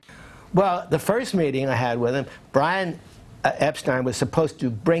Well, the first meeting I had with him, Brian Epstein was supposed to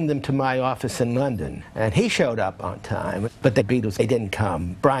bring them to my office in London, and he showed up on time, but the Beatles, they didn't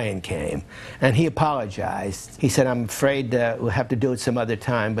come. Brian came, and he apologized. He said, I'm afraid we'll have to do it some other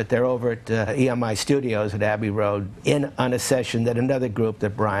time, but they're over at EMI Studios at Abbey Road in on a session that another group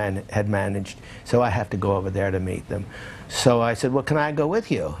that Brian had managed, so I have to go over there to meet them. So I said, well, can I go with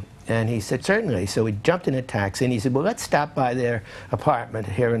you? And he said, certainly. So we jumped in a taxi, and he said, well, let's stop by their apartment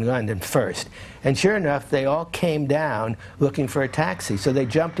here in London first. And sure enough, they all came down looking for a taxi. So they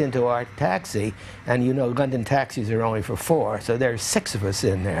jumped into our taxi, and you know London taxis are only for 4, so there's 6 of us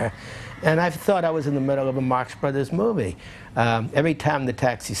in there. And I thought I was in the middle of a Marx Brothers movie. Every time the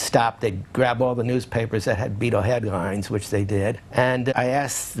taxi stopped, they'd grab all the newspapers that had Beatle headlines, which they did. And I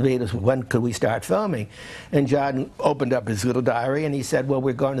asked the Beatles, when could we start filming? And John opened up his little diary, and he said, well,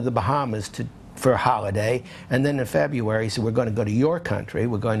 we're going to the Bahamas for a holiday. And then in February, he said, we're going to go to your country.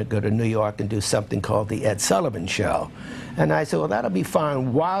 We're going to go to New York and do something called the Ed Sullivan Show. And I said, well, that'll be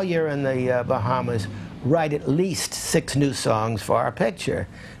fine. While you're in the Bahamas, write at least 6 new songs for our picture.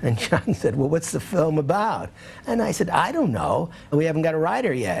 And John said, well, what's the film about? And I said, I don't know. We haven't got a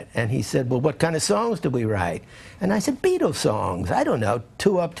writer yet. And he said, well, what kind of songs do we write? And I said, Beatles songs. I don't know,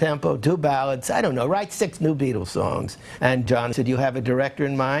 2 up-tempo, 2 ballads. I don't know, write 6 new Beatles songs. And John said, you have a director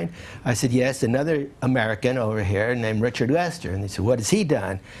in mind? I said, yes, another American over here named Richard Lester. And he said, what has he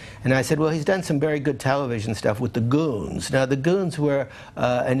done? And I said, well, he's done some very good television stuff with the Goons. Now, the Goons were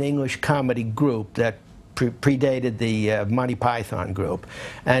an English comedy group that predated the Monty Python group,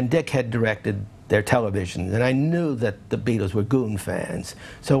 and Dick had directed their television, and I knew that the Beatles were Goon fans.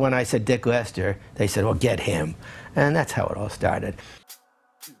 So when I said Dick Lester, they said, well, get him. And that's how it all started.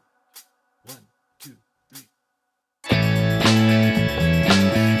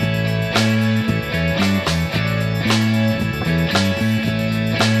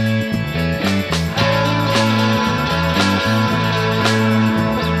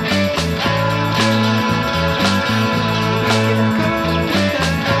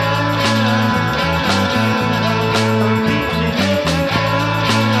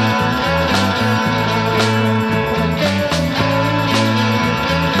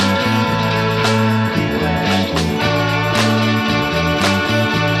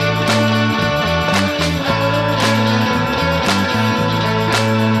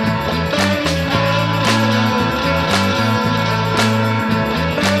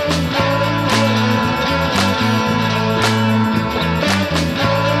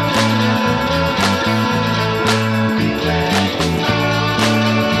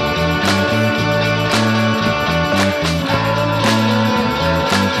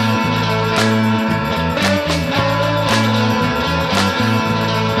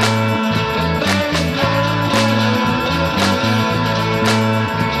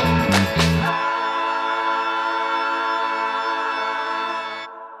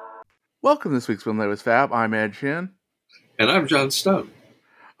 Welcome to this week's Film Night with Fab. I'm Ed Shin. And I'm John Stone.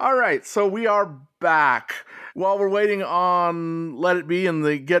 All right, so we are back. While we're waiting on Let It Be and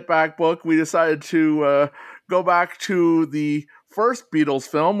the Get Back book, we decided to go back to the first Beatles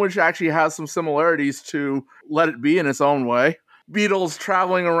film, which actually has some similarities to Let It Be in its own way. Beatles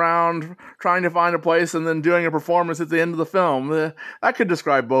traveling around, trying to find a place, and then doing a performance at the end of the film. That could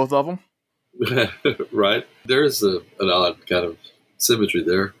describe both of them. Right. There's an odd kind of symmetry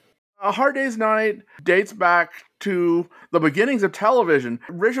there. A Hard Day's Night dates back to the beginnings of television.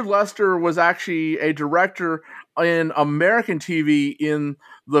 Richard Lester was actually a director in American TV in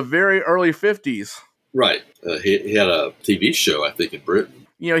the very early 50s. Right. He had a TV show, I think, in Britain.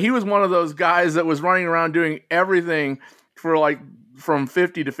 You know, he was one of those guys that was running around doing everything for like from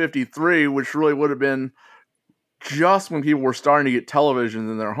 50 to 53, which really would have been just when people were starting to get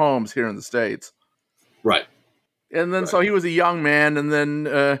televisions in their homes here in the States. Right. And then, so he was a young man, and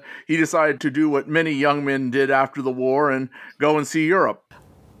then he decided to do what many young men did after the war and go and see Europe.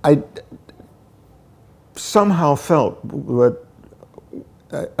 I somehow felt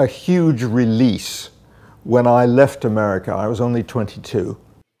a huge release when I left America. I was only 22.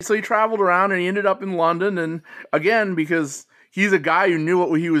 So he traveled around, and he ended up in London, and again, because he's a guy who knew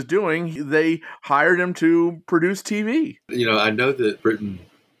what he was doing, they hired him to produce TV. You know, I know that Britain,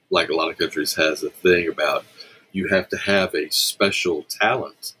 like a lot of countries, has a thing about you have to have a special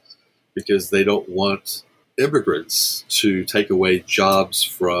talent because they don't want immigrants to take away jobs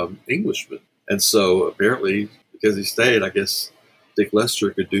from Englishmen. And so apparently, because he stayed, I guess Dick Lester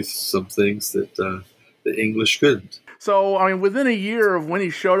could do some things that the English couldn't. So, I mean, within a year of when he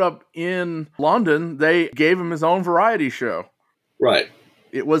showed up in London, they gave him his own variety show. Right.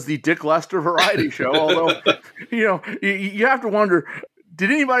 It was the Dick Lester variety show, although, you know, you have to wonder, Did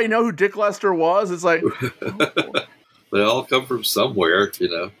anybody know who Dick Lester was? It's like... They all come from somewhere,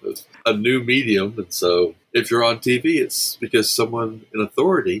 It's a new medium. And so if you're on TV, it's because someone in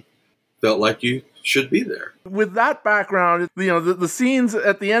authority felt like you should be there. With that background, the scenes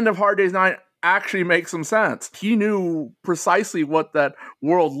at the end of Hard Day's Night actually make some sense. He knew precisely what that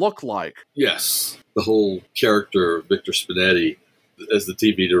world looked like. Yes. The whole character of Victor Spinetti as the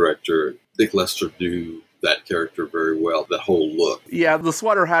TV director, Dick Lester knew that character very well, that whole look. Yeah, the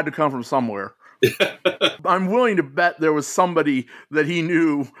sweater had to come from somewhere. I'm willing to bet there was somebody that he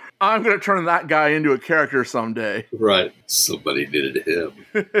knew, I'm going to turn that guy into a character someday. Right. Somebody needed him.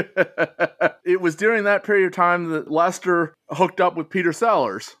 It was during that period of time that Lester hooked up with Peter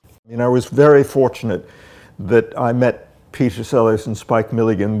Sellers. I was very fortunate that I met Peter Sellers and Spike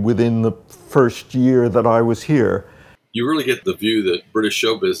Milligan within the first year that I was here. You really get the view that British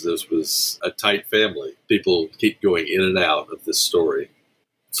show business was a tight family. People keep going in and out of this story.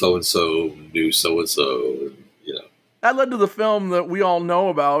 So-and-so knew so-and-so, That led to the film that we all know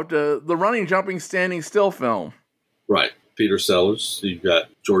about, the Running, Jumping, Standing Still film. Right. Peter Sellers, you've got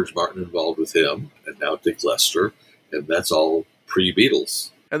George Martin involved with him, and now Dick Lester, and that's all pre-Beatles.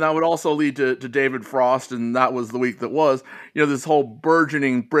 And that would also lead to David Frost, and that was the week that was, this whole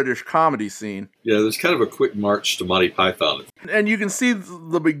burgeoning British comedy scene. Yeah, there's kind of a quick march to Monty Python. And you can see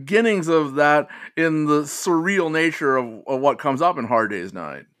the beginnings of that in the surreal nature of what comes up in Hard Day's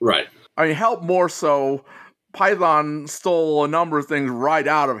Night. Right. I mean, Help more so. Python stole a number of things right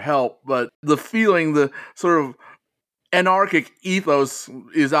out of Help, but the feeling, the sort of anarchic ethos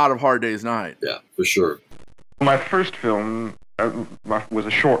is out of Hard Day's Night. Yeah, for sure. My first film was a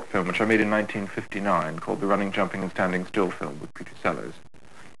short film, which I made in 1959, called The Running, Jumping, and Standing Still film with Peter Sellers,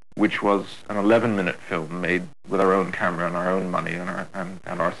 which was an 11-minute film made with our own camera and our own money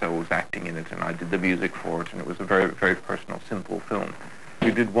and ourselves acting in it, and I did the music for it, and it was a very, very personal, simple film.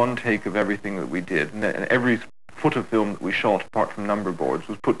 We did one take of everything that we did, and every foot of film that we shot, apart from number boards,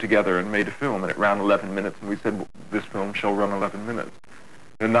 was put together and made a film, and it ran 11 minutes, and we said, this film shall run 11 minutes.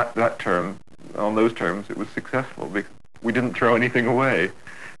 And that term, on those terms, it was successful, because we didn't throw anything away.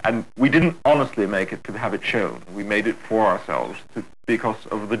 And we didn't honestly make it to have it shown. We made it for ourselves because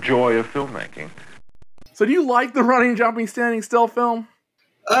of the joy of filmmaking. So do you like the Running, Jumping, Standing Still film?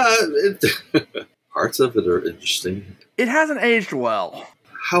 Parts of it are interesting. It hasn't aged well.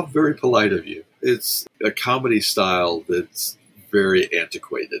 How very polite of you. It's a comedy style that's very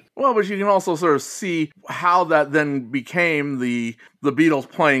antiquated. Well, but you can also sort of see how that then became the Beatles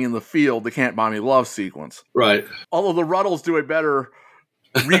playing in the field, the Can't Buy Me Love sequence. Right. Although the Ruddles do a better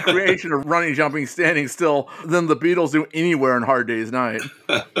recreation of Running, Jumping, Standing Still than the Beatles do anywhere in Hard Day's Night.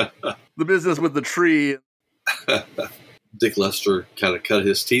 The business with the tree. Dick Lester kind of cut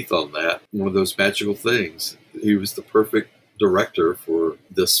his teeth on that. One of those magical things. He was the perfect director for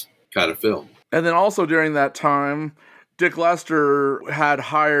this kind of film. And then also during that time, Dick Lester had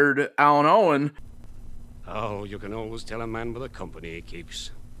hired Alan Owen. Oh, you can always tell a man by the company he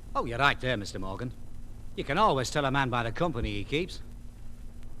keeps. Oh, you're right there, Mr. Morgan. You can always tell a man by the company he keeps.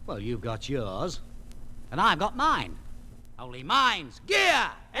 Well, you've got yours, and I've got mine. Only mine's gear!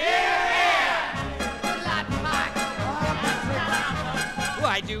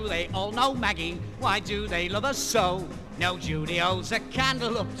 Why do they all know Maggie? Why do they love us so? No, Judy holds a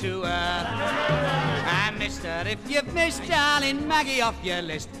candle up to her. And mister, if you've missed darling Maggie off your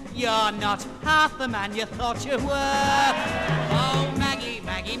list, you're not half the man you thought you were. Oh, Maggie,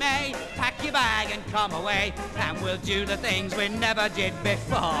 Maggie May, pack your bag and come away, and we'll do the things we never did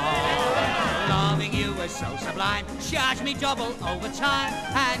before. Loving you is so sublime, charge me double overtime,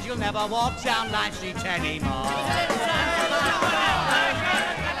 and you'll never walk down Line Street anymore.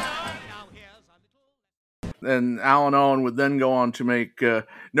 And Alan Owen would then go on to make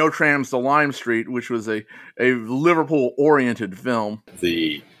No Trams to Lime Street, which was a Liverpool-oriented film.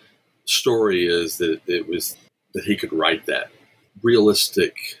 The story is that it was that he could write that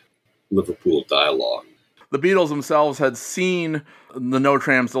realistic Liverpool dialogue. The Beatles themselves had seen the No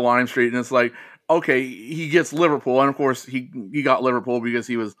Trams to Lime Street, and it's like, okay, he gets Liverpool, and of course he got Liverpool because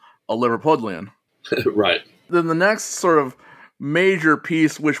he was a Liverpudlian. Right. Then the next sort of major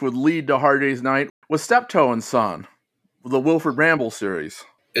piece, which would lead to Hard Day's Night, was Steptoe and Son, the Wilfrid Brambell series.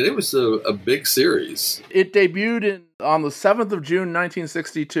 And it was a big series. It debuted on the 7th of June,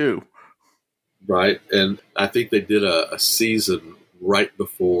 1962. Right. And I think they did a season right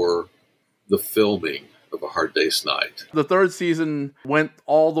before the filming of A Hard Day's Night. The third season went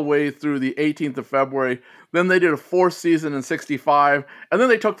all the way through the 18th of February. Then they did a fourth season in 65. And then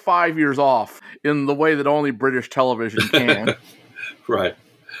they took 5 years off in the way that only British television can. Right.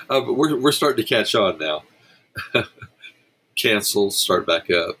 But we're starting to catch on now. cancel, start back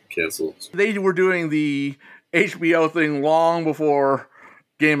up, cancel. They were doing the HBO thing long before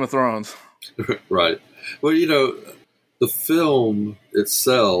Game of Thrones. Right. Well, the film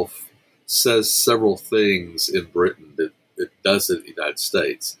itself says several things in Britain that it does in the United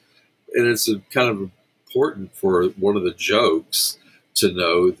States. And it's kind of important for one of the jokes to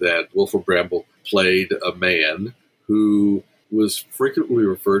know that Wilford Bramble played a man who was frequently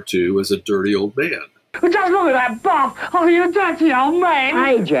referred to as a dirty old man. Just look at that bump! Oh, you dirty old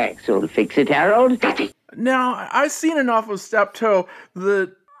man! Ajax will fix it, Harold. Now, I've seen enough of Steptoe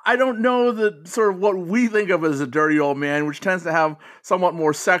that I don't know that sort of what we think of as a dirty old man, which tends to have somewhat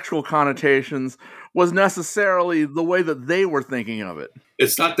more sexual connotations, was necessarily the way that they were thinking of it.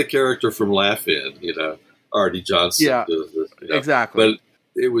 It's not the character from Laugh-In, Artie Johnson. Yeah, exactly. But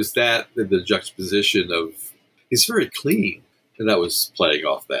it was that, the juxtaposition of, he's very clean, and that was playing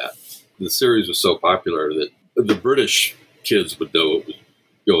off that. The series was so popular that the British kids would know what was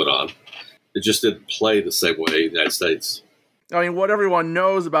going on. It just didn't play the same way in the United States. I mean, what everyone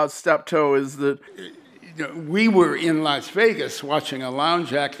knows about Steptoe is that we were in Las Vegas watching a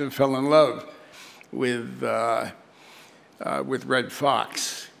lounge act and fell in love with Red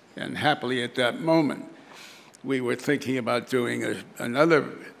Fox. And happily at that moment, we were thinking about doing another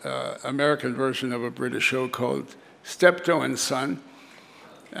American version of a British show called Steptoe and Son.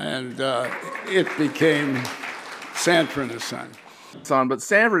 And it became Sanford and Son. But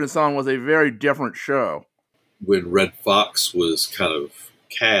Sanford and Son was a very different show. When Red Fox was kind of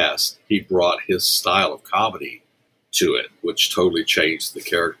cast, he brought his style of comedy to it, which totally changed the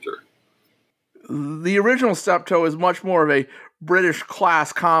character. The original Steptoe is much more of a British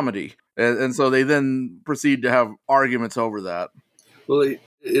class comedy, and so they then proceed to have arguments over that. Well,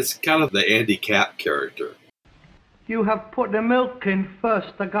 it's kind of the Andy Capp character. You have put the milk in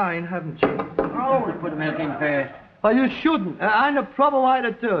first again, haven't you? Always put the milk in first. Well, you shouldn't. And the proper way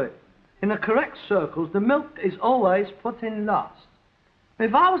to do it. In the correct circles, the milk is always put in last.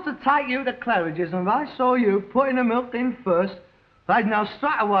 If I was to take you to Claridge's and if I saw you putting the milk in first, they'd know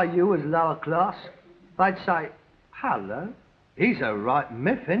straight away you was lower class. They'd say, hello, he's a right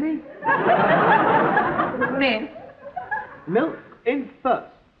miff, isn't he? Miff? Milk in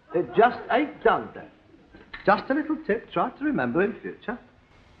first. It just ain't done there. Just a little tip, try to remember in future.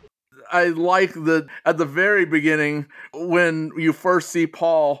 I like that at the very beginning, when you first see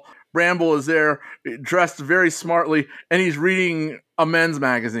Paul, Bramble is there, dressed very smartly, and he's reading a men's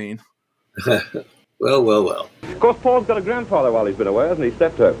magazine. Well. Of course, Paul's got a grandfather while he's been away, hasn't he?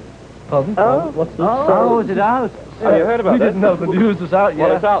 Steptoe. Pardon? Oh, what's that? Oh, is it out? Have you heard about that? it? You didn't know the news was out yet.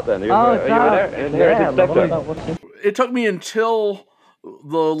 Well, it's out then. It's out. You were there? Inherited Steptoe. It took me until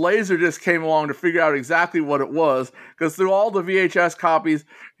the Laserdisc came along to figure out exactly what it was, because through all the VHS copies,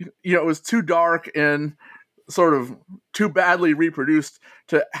 it was too dark and sort of too badly reproduced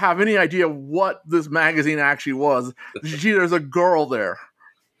to have any idea what this magazine actually was. Gee, there's a girl there.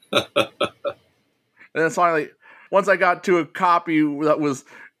 And then finally, once I got to a copy that was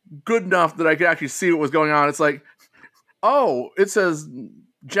good enough that I could actually see what was going on, it's like, oh, it says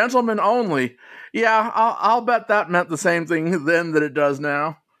gentlemen only. Yeah, I'll bet that meant the same thing then that it does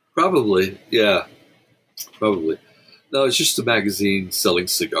now. Probably, yeah. Probably. No, it's just a magazine selling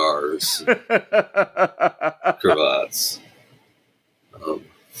cigars, cravats.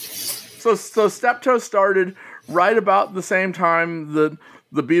 So Steptoe started right about the same time that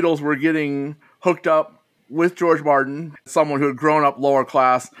the Beatles were getting hooked up with George Martin, someone who had grown up lower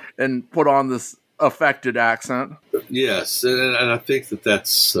class and put on this affected accent. Yes, and I think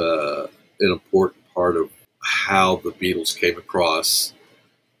that's an important part of how the Beatles came across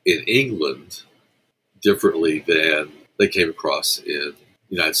in England differently than they came across in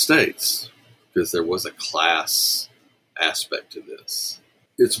the United States, because there was a class aspect to this.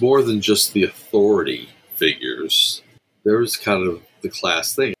 It's more than just the authority figures. There's kind of the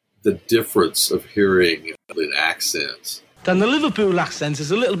class thing. The difference of hearing an accent. Then the Liverpool accent is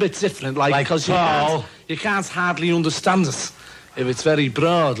a little bit different, because you can't hardly understand it if it's very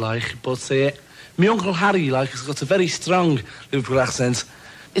broad, But my Uncle Harry, has got a very strong Liverpool accent.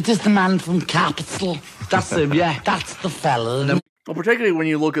 It is the man from Capital. That's him, yeah. That's the fella. Well, particularly when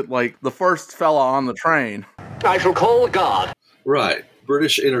you look at, the first fella on the train. I shall call the guard. Right.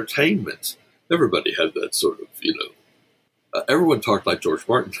 British entertainment. Everybody had that sort of, everyone talked like George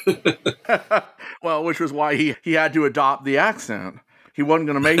Martin. Well, which was why he had to adopt the accent. He wasn't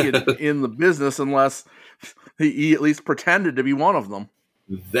going to make it in the business unless he at least pretended to be one of them.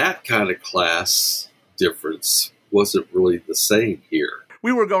 That kind of class difference wasn't really the same here.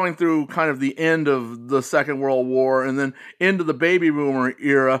 We were going through kind of the end of the Second World War and then into the baby boomer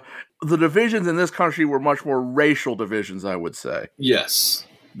era. the divisions in this country were much more racial divisions, I would say. Yes.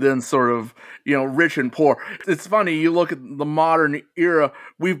 Than sort of, rich and poor. It's funny, you look at the modern era,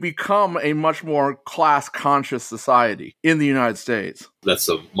 we've become a much more class-conscious society in the United States. That's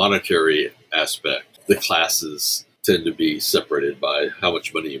a monetary aspect. The classes tend to be separated by how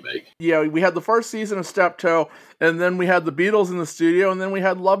much money you make. Yeah, we had the first season of Steptoe, and then we had the Beatles in the studio, and then we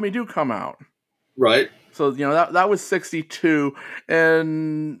had Love Me Do come out. Right. So, that was 62,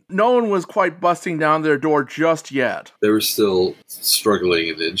 and no one was quite busting down their door just yet. They were still struggling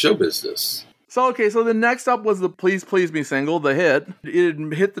in show business. So the next up was the Please Please Me single, the hit.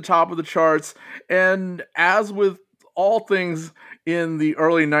 It hit the top of the charts, and as with all things in the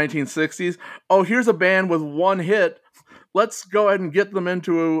early 1960s, here's a band with one hit. Let's go ahead and get them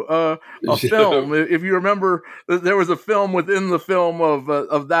into a film. If you remember, there was a film within the film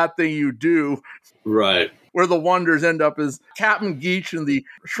of That Thing You Do. Right. Where the Wonders end up as Captain Geach and the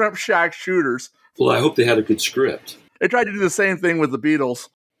Shrimp Shack Shooters. Well, I hope they had a good script. They tried to do the same thing with the Beatles.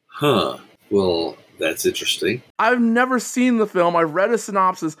 Huh. Well, that's interesting. I've never seen the film. I've read a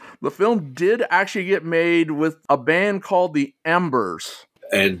synopsis. The film did actually get made with a band called the Embers.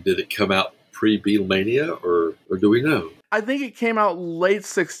 And did it come out pre-Beatlemania, or do we know? I think it came out late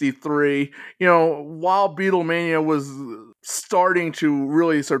 63, while Beatlemania was starting to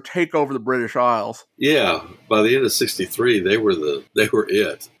really sort of take over the British Isles. Yeah, by the end of 63, they were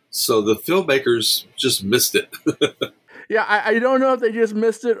it. So the filmmakers just missed it. Yeah, I don't know if they just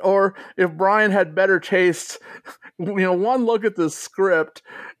missed it or if Brian had better taste. One look at the script.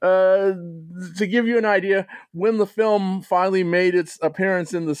 To give you an idea, when the film finally made its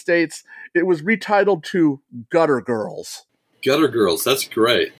appearance in the States, it was retitled to Gutter Girls. Gutter Girls, that's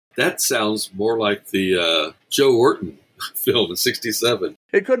great. That sounds more like the Joe Orton film in 67.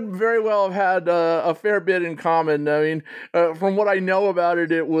 It could very well have had a fair bit in common. I mean, from what I know about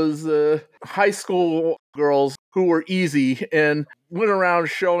it, it was high school girls who were easy and went around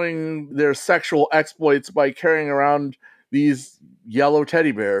showing their sexual exploits by carrying around these yellow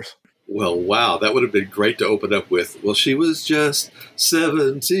teddy bears. Well, wow, that would have been great to open up with. Well, she was just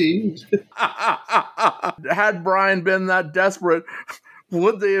 17. Had Brian been that desperate,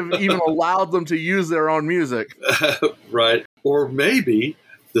 would they have even allowed them to use their own music? Right. Or maybe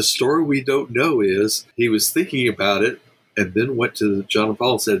the story we don't know is he was thinking about it and then went to John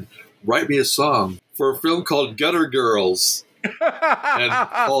Paul and said, write me a song for a film called Gutter Girls. And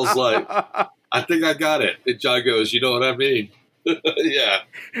Paul's like, I think I got it. And John goes, you know what I mean? Yeah.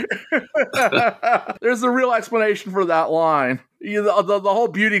 There's a real explanation for that line. The whole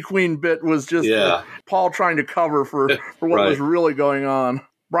beauty queen bit was just Paul trying to cover for what Right. was really going on.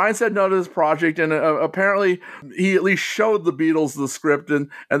 Brian said no to this project, and apparently he at least showed the Beatles the script,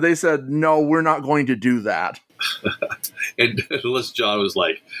 and they said, no, we're not going to do that. And unless John was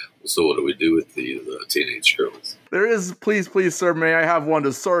like, so what do we do with the teenage girls? There is, please, sir, may I have one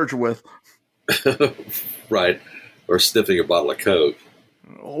to surge with? Right. Or sniffing a bottle of Coke.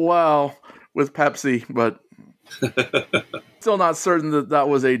 Well, with Pepsi, but still not certain that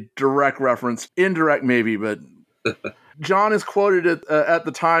was a direct reference. Indirect, maybe, but John is quoted at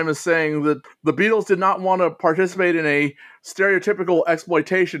the time as saying that the Beatles did not want to participate in a stereotypical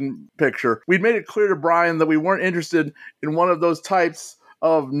exploitation picture. We'd made it clear to Brian that we weren't interested in one of those types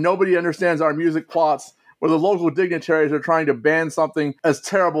of nobody understands our music plots where the local dignitaries are trying to ban something as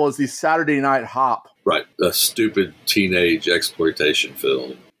terrible as the Saturday Night Hop. Right. A stupid teenage exploitation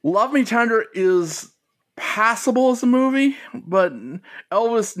film. Love Me Tender is passable as a movie, but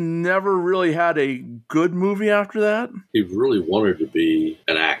Elvis never really had a good movie after that. He really wanted to be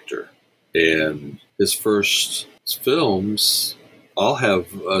an actor. And his first films all have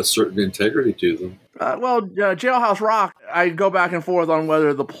a certain integrity to them. Jailhouse Rock, I go back and forth on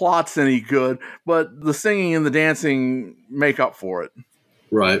whether the plot's any good, but the singing and the dancing make up for it.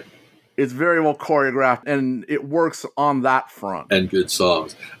 Right. It's very well choreographed, and it works on that front. And good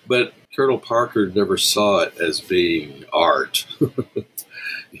songs. But Colonel Parker never saw it as being art.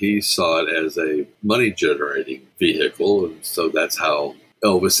 He saw it as a money-generating vehicle, and so that's how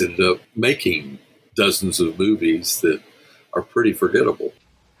Elvis ended up making dozens of movies that are pretty forgettable.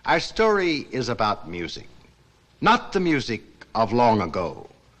 Our story is about music. Not the music of long ago,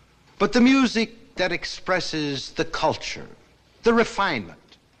 but the music that expresses the culture, the refinement,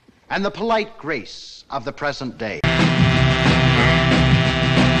 and the polite grace of the present day. Can't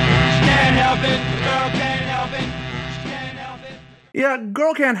help it, the girl can't help it. She can't help it. Yeah,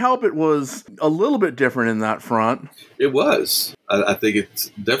 Girl Can't Help It was a little bit different in that front. It was. I think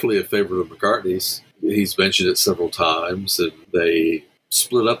it's definitely a favorite of McCartney's. He's mentioned it several times, and they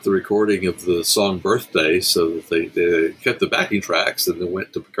split up the recording of the song Birthday so that they kept the backing tracks and then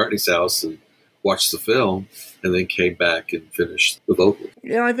went to McCartney's house and watched the film and then came back and finished the vocal.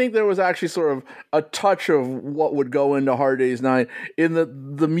 And I think there was actually sort of a touch of what would go into Hard Day's Night in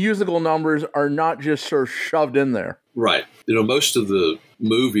that the musical numbers are not just sort of shoved in there. Right. You know, most of the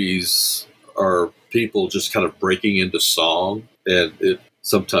movies are people just kind of breaking into song, and it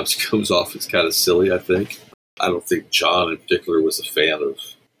sometimes comes off as kind of silly, I think. I don't think John in particular was a fan of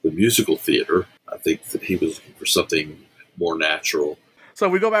the musical theater. I think that he was looking for something more natural. So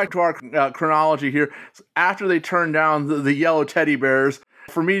we go back to our chronology here. After they turned down the Yellow Teddy Bears,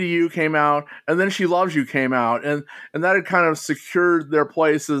 For Me to You came out, and then She Loves You came out, and that had kind of secured their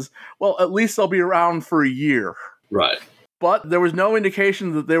places. Well, at least they'll be around for a year. Right. But there was no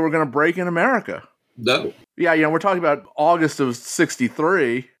indication that they were going to break in America. No. Yeah, we're talking about August of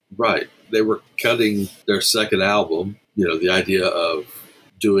 '63. Right. They were cutting their second album. You know, the idea of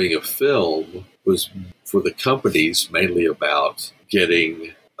doing a film was for the companies mainly about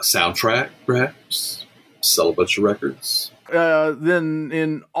getting a soundtrack, perhaps, sell a bunch of records. Then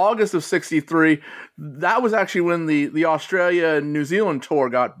in August of '63, that was actually when the Australia and New Zealand tour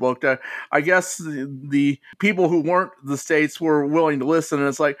got booked. I guess the people who weren't the States were willing to listen, and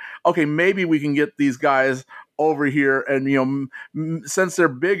it's like, okay, maybe we can get these guys over here, and since they're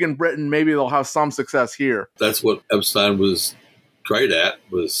big in Britain, maybe they'll have some success here. That's what Epstein was great at,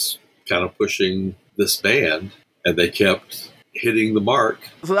 was kind of pushing this band, and they kept hitting the mark.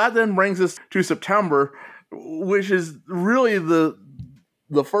 So that then brings us to September, which is really the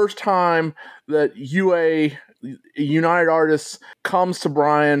first time that UA, United Artists, comes to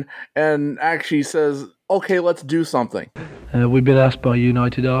Brian and actually says, okay, let's do something. We've been asked by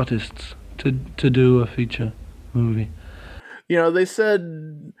United Artists to do a feature movie. They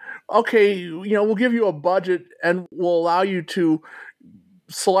said, okay, we'll give you a budget and we'll allow you to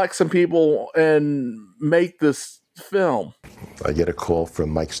select some people and make this film. I get a call from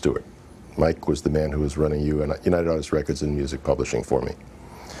Mike Stewart. Mike was the man who was running United Artists Records and Music Publishing for me.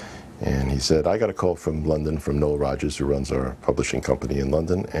 And he said, I got a call from London from Noel Rogers, who runs our publishing company in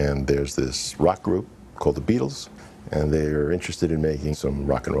London, and there's this rock group called the Beatles, and they're interested in making some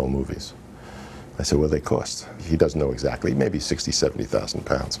rock and roll movies. I said, what do they cost? He doesn't know exactly, maybe 60,000, 70,000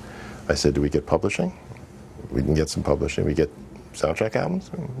 pounds. I said, do we get publishing? We can get some publishing. We get soundtrack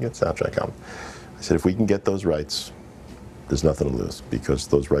albums? We can get soundtrack albums. I said, if we can get those rights, there's nothing to lose, because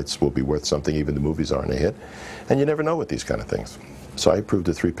those rights will be worth something, even the movies aren't a hit. And you never know with these kind of things. So I approved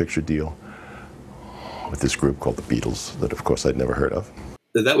a 3-picture deal with this group called the Beatles that, of course, I'd never heard of.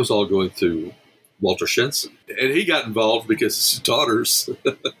 And that was all going through Walter Shenson. And he got involved because his daughters.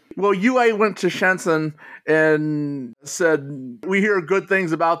 Well, UA went to Shenson and said, we hear good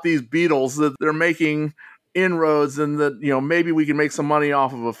things about these Beatles, that they're making inroads and that, maybe we can make some money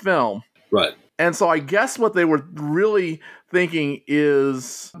off of a film. Right. And so I guess what they were really thinking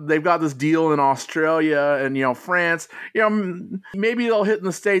is they've got this deal in Australia and, France. Maybe they'll hit in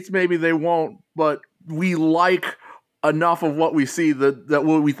the States, maybe they won't, but we like enough of what we see that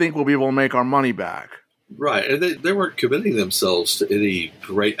we think we'll be able to make our money back. Right. And they weren't committing themselves to any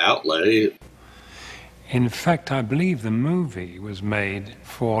great outlay. In fact, I believe the movie was made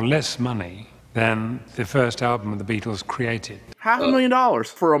for less money than the first album of the Beatles created. $500,000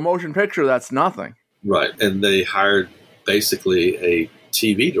 for a motion picture, that's nothing. Right. And they hired basically a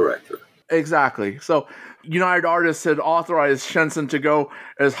TV director. Exactly. So United Artists had authorized Shenson to go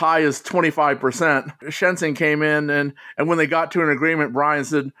as high as 25%. Shenson came in, and when they got to an agreement, Brian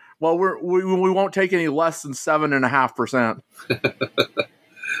said, well, we won't take any less than 7.5%.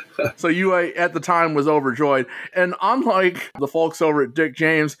 So UA at the time was overjoyed. And unlike the folks over at Dick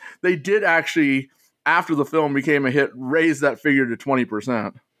James, they did actually, after the film became a hit, raise that figure to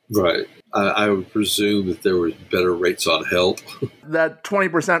 20%. Right. I would presume that there were better rates on help. That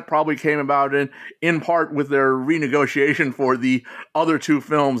 20% probably came about in part with their renegotiation for the other 2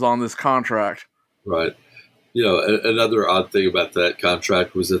 films on this contract. Right. Another odd thing about that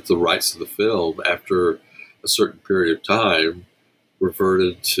contract was that the rights to the film, after a certain period of time,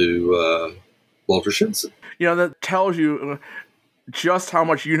 reverted to Walter Shenson. That tells you just how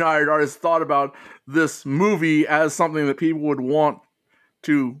much United Artists thought about this movie as something that people would want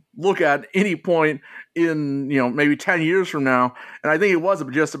to look at any point in, maybe 10 years from now. And I think it was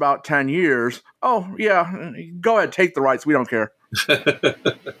just about 10 years. Oh, yeah, go ahead, take the rights. We don't care.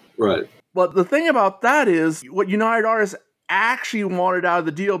 Right. But the thing about that is what United Artists actually wanted out of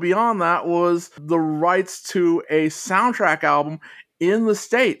the deal beyond that was the rights to a soundtrack album in the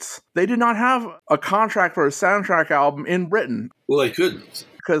States. They did not have a contract for a soundtrack album in Britain. Well, they couldn't.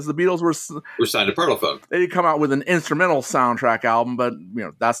 because the Beatles We're signed to Parlophone. They did come out with an instrumental soundtrack album, but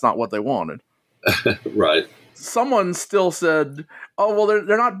that's not what they wanted. Right. Someone still said, "Oh, well,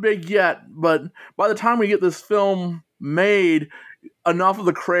 they're not big yet, but by the time we get this film made, enough of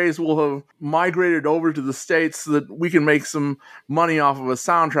the craze will have migrated over to the States so that we can make some money off of a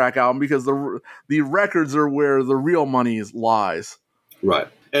soundtrack album, because the records are where the real money lies." Right.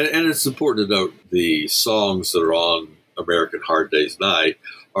 And it's important to note the songs that are on American Hard Day's Night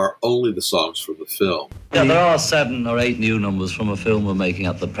are only the songs from the film. Yeah, there are 7 or 8 new numbers from a film we're making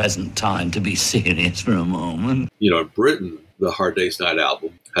at the present time, to be serious for a moment. In Britain, the Hard Day's Night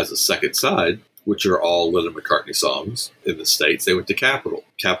album has a second side, which are all Lennon McCartney songs. In the States, they went to Capitol.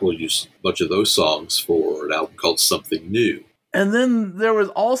 Capitol used a bunch of those songs for an album called Something New. And then there was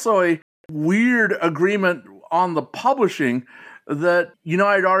also a weird agreement on the publishing that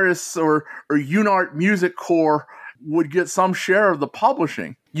United Artists or Unart Music Corps would get some share of the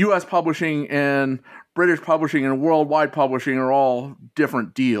publishing. U.S. publishing and British publishing and worldwide publishing are all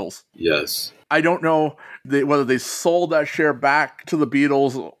different deals. Yes. I don't know whether they sold that share back to the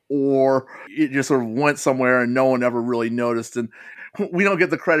Beatles or it just sort of went somewhere and no one ever really noticed. And we don't get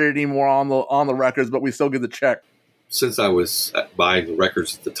the credit anymore on the records, but we still get the check. Since I was buying the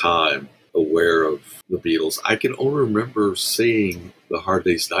records at the time, aware of the Beatles, I can only remember seeing the Hard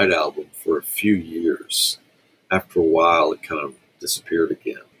Day's Night album for a few years. After a while, it kind of disappeared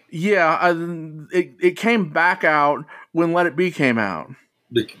again. Yeah, it came back out when Let It Be came out.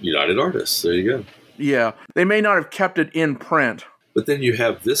 The United Artists, there you go. Yeah, they may not have kept it in print. But then you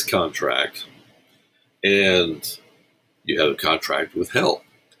have this contract, and you have a contract with Help.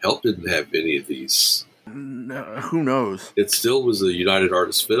 Help didn't have any of these. Who knows? It still was a United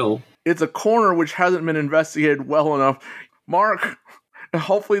Artists film. It's a corner which hasn't been investigated well enough. Mark,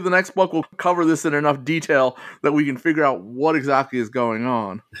 hopefully the next book will cover this in enough detail that we can figure out what exactly is going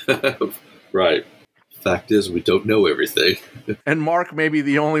on. Right. Fact is, we don't know everything. And Mark may be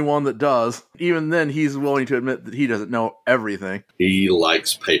the only one that does. Even then, he's willing to admit that he doesn't know everything. He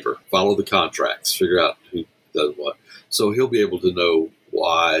likes paper. Follow the contracts. Figure out who does what. So he'll be able to know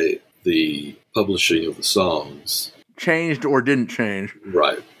why the publishing of the songs changed or didn't change.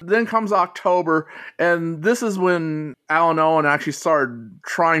 Right. Then comes October, and this is when Alan Owen actually started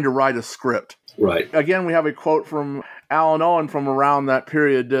trying to write a script. Right. Again, we have a quote from Alan Owen from around that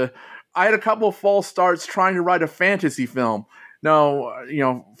period. I had a couple of false starts trying to write a fantasy film. No,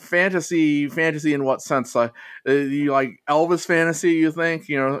 fantasy in what sense? You like Elvis fantasy, you think?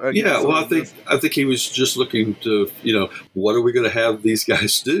 Yeah, well, I think he was just looking to, what are we going to have these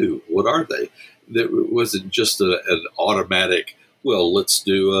guys do? What are they? It wasn't just an automatic, well, let's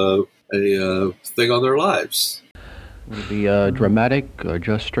do a thing on their lives. Would it be dramatic or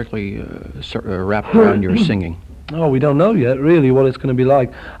just strictly wrapped around your singing? Oh, we don't know yet, really, what it's going to be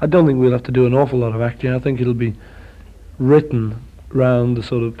like. I don't think we'll have to do an awful lot of acting. I think it'll be written round the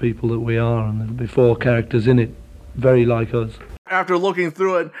sort of people that we are, and there'll be 4 characters in it, very like us. After looking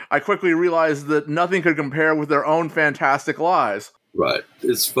through it, I quickly realized that nothing could compare with their own fantastic lives. Right.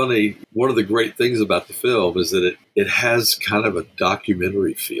 It's funny. One of the great things about the film is that it has kind of a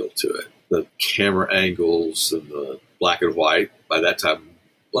documentary feel to it. The camera angles and the black and white. By that time,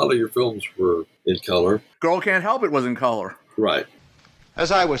 a lot of your films were in color. Girl Can't Help It was in color. Right.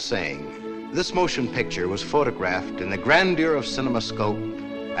 As I was saying, this motion picture was photographed in the grandeur of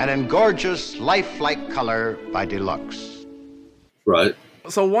CinemaScope and in gorgeous, lifelike color by Deluxe. Right.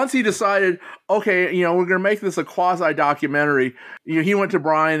 So once he decided, okay, we're going to make this a quasi-documentary, he went to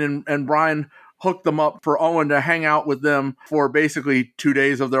Brian, and Brian hooked them up for Owen to hang out with them for basically 2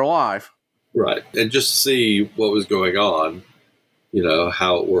 days of their life. Right. And just to see what was going on,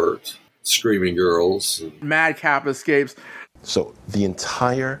 how it worked. Screaming girls. Madcap escapes. So the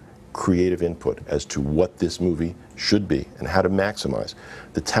entire creative input as to what this movie should be and how to maximize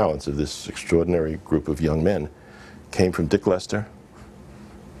the talents of this extraordinary group of young men came from Dick Lester,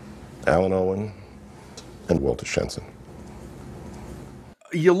 Alan Owen, and Walter Shenson.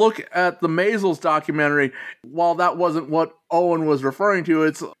 You look at the Maysles documentary, while that wasn't what Owen was referring to,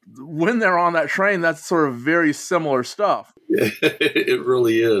 it's when they're on that train, that's sort of very similar stuff. It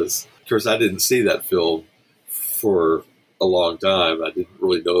really is. Of course, I didn't see that film for a long time. I didn't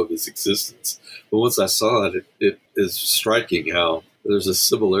really know of its existence. But once I saw it, it is striking how there's a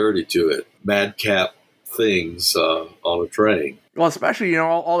similarity to it. Madcap things on a train. Well, especially,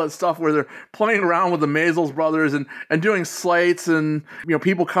 all that stuff where they're playing around with the Maysles brothers and doing slates and,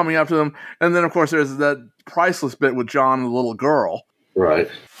 people coming up to them. And then, of course, there's that priceless bit with John and the little girl. Right.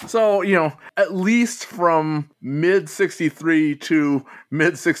 So, at least from mid-63 to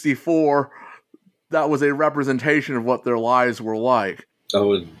mid-64, that was a representation of what their lives were like.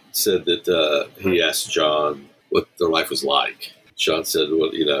 Owen said that he asked John what their life was like. John said,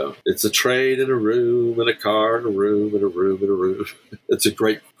 well, it's a train in a room, and a car in a room, and a room in a room. It's a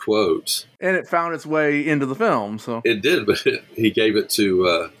great quote. And it found its way into the film. So it did, but he gave it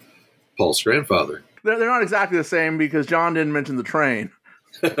to Paul's grandfather. They're not exactly the same because John didn't mention the train.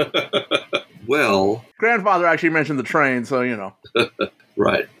 Well, grandfather actually mentioned the train, so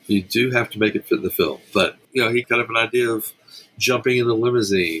Right. You do have to make it fit in the film. But, he kind of an idea of jumping in the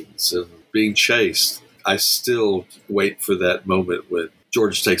limousines and being chased. I still wait for that moment when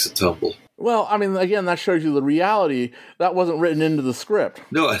George takes a tumble. Well, I mean, again, that shows you the reality. That wasn't written into the script.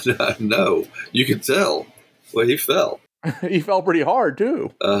 No, you can tell. Well, he fell. He fell pretty hard,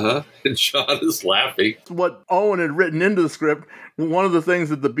 too. Uh-huh. And John is laughing. What Owen had written into the script, one of the things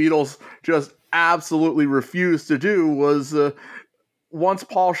that the Beatles just absolutely refused to do was once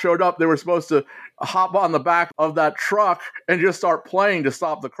Paul showed up, they were supposed to hop on the back of that truck and just start playing to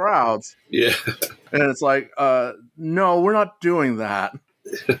stop the crowds. Yeah. And it's like, no, we're not doing that.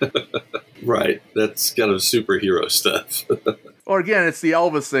 Right. That's kind of superhero stuff. Or again, it's the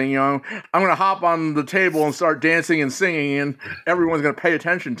Elvis thing, I'm going to hop on the table and start dancing and singing, and everyone's going to pay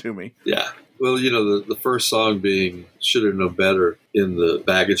attention to me. Yeah. Well, the first song being Should Have Known Better in the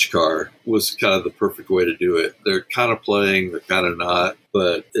baggage car was kind of the perfect way to do it. They're kind of playing, they're kind of not,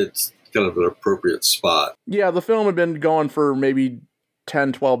 but it's kind of an appropriate spot. Yeah, the film had been going for maybe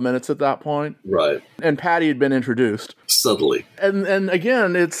 10, 12 minutes at that point. Right. And Patty had been introduced. Subtly. And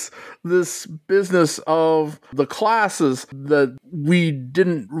again, it's this business of the classes that we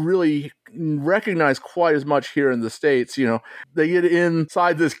didn't really recognize quite as much here in the States. They get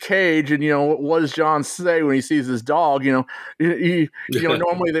inside this cage and, what does John say when he sees his dog? Normally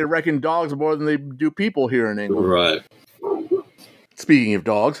they reckon dogs more than they do people here in England. Right. Speaking of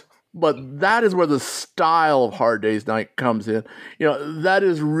dogs. But that is where the style of Hard Day's Night comes in. That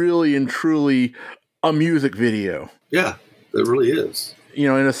is really and truly a music video. Yeah, it really is. In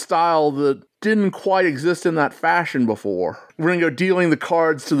a style that didn't quite exist in that fashion before. We're going to go dealing the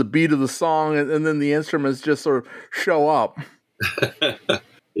cards to the beat of the song, and then the instruments just sort of show up.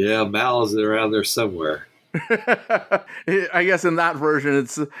 Yeah, Mal's around there somewhere. I guess in that version,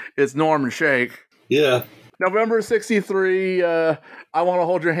 it's Norman Shake. Yeah. November 63, I Want to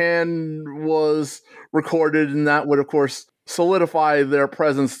Hold Your Hand was recorded, and that would, of course, solidify their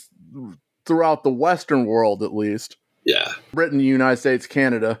presence throughout the Western world, at least. Yeah. Britain, United States,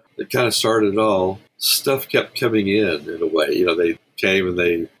 Canada. It kind of started it all. Stuff kept coming in a way. They came and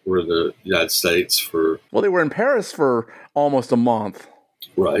they were in the United States for... Well, they were in Paris for almost a month.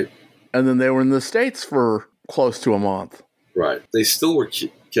 Right. And then they were in the States for close to a month. Right. They still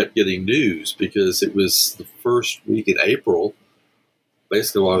kept getting news because it was the first week in April,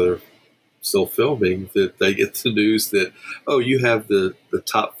 basically while they're still filming, that they get the news that, you have the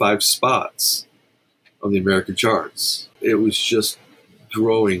top 5 spots on the American charts. It was just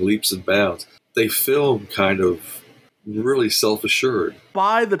growing leaps and bounds. They filmed kind of really self-assured.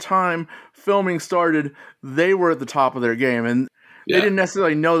 By the time filming started, they were at the top of their game, and they didn't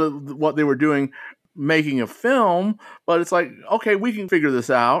necessarily know what they were doing making a film, but it's like, okay, we can figure this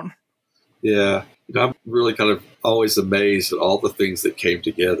out. Yeah. I'm really kind of always amazed at all the things that came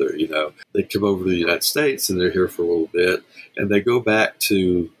together. They come over to the United States and they're here for a little bit, and they go back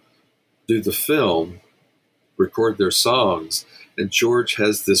to do the film, record their songs, and George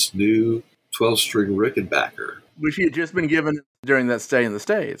has this new 12-string Rickenbacker. Which he had just been given during that stay in the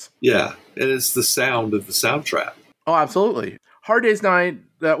States. Yeah, and it's the sound of the soundtrack. Oh, absolutely. Hard Day's Night,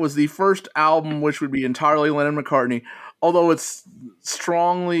 that was the first album which would be entirely Lennon-McCartney, although it's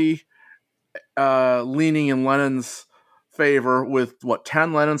strongly leaning in Lennon's favor with,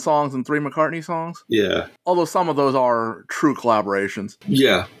 10 Lennon songs and 3 McCartney songs? Yeah. Although some of those are true collaborations.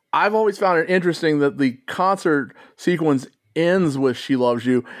 Yeah. I've always found it interesting that the concert sequence ends with She Loves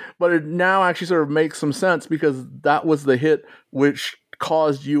You, but it now actually sort of makes some sense because that was the hit which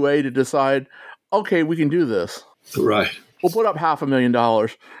caused UA to decide, okay, we can do this. Right. We'll put up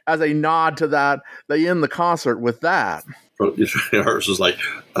 $500,000 as a nod to that. They end the concert with that. Ours was like,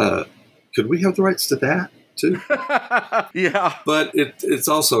 could we have the rights to that too? Yeah. But it's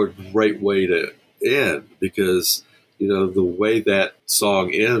also a great way to end because, the way that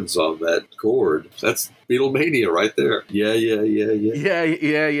song ends on that chord, that's Beatlemania right there. Yeah, yeah, yeah, yeah. Yeah,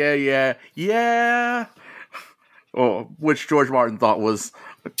 yeah, yeah, yeah, yeah. Oh, which George Martin thought was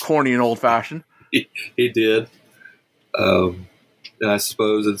corny and old-fashioned. He did. And I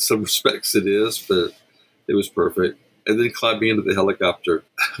suppose in some respects it is, but it was perfect. And then climbing into the helicopter.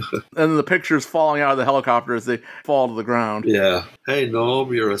 And the pictures falling out of the helicopter as they fall to the ground. Yeah. Hey,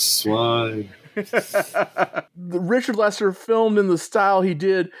 Noam, you're a swine. Richard Lester filmed in the style he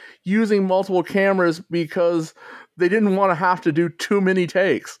did using multiple cameras because they didn't want to have to do too many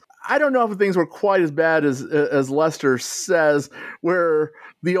takes. I don't know if things were quite as bad as Lester says, where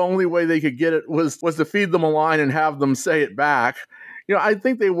the only way they could get it was to feed them a line and have them say it back. I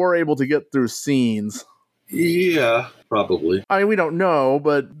think they were able to get through scenes. Yeah, probably. I mean, we don't know,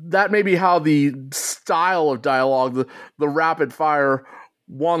 but that may be how the style of dialogue, the rapid fire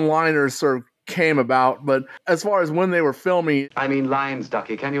one-liners sort of came about. But as far as when they were filming... I mean lines,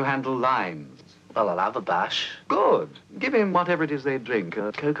 Ducky. Can you handle lines? Well, I'll have a bash. Good. Give him whatever it is they drink.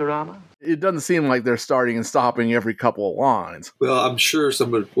 Coca-Rama? It doesn't seem like they're starting and stopping every couple of lines. Well, I'm sure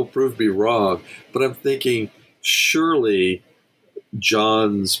someone will prove me wrong, but I'm thinking surely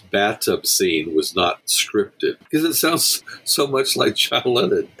John's bathtub scene was not scripted, because it sounds so much like John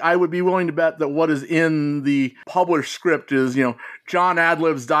Lennon. I would be willing to bet that what is in the published script is, John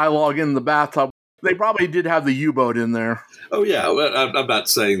ad-libs dialogue in the bathtub. They probably did have the U-boat in there. Oh, yeah. Well, I'm not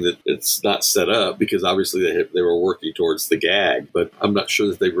saying that it's not set up, because obviously they were working towards the gag, but I'm not sure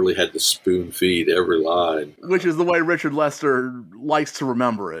that they really had to spoon feed every line. Which is the way Richard Lester likes to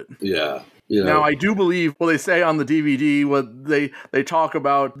remember it. Yeah. Now, I do believe what they say on the DVD, what they talk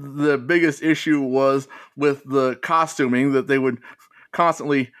about, the biggest issue was with the costuming, that they would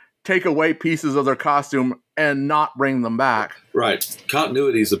constantly take away pieces of their costume and not bring them back. Right.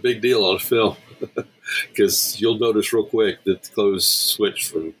 Continuity is a big deal on film, because you'll notice real quick that the clothes switch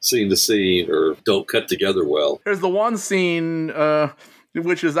from scene to scene or don't cut together well. There's the one scene...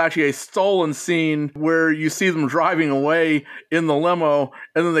 which is actually a stolen scene where you see them driving away in the limo,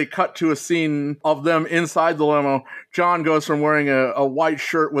 and then they cut to a scene of them inside the limo. John goes from wearing a white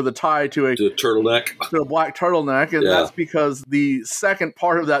shirt with a tie to a turtleneck, to a black turtleneck, and that's because the second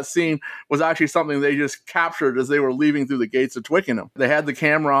part of that scene was actually something they just captured as they were leaving through the gates of Twickenham. They had the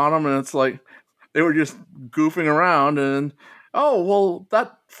camera on them, and it's like they were just goofing around, and oh, well,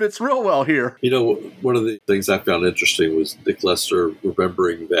 that fits real well here. One of the things I found interesting was Nick Lester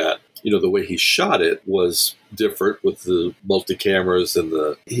remembering that, the way he shot it was different with the multi-cameras,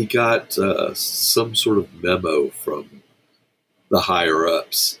 and he got some sort of memo from the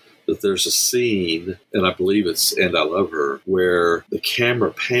higher-ups that there's a scene, and I believe it's And I Love Her, where the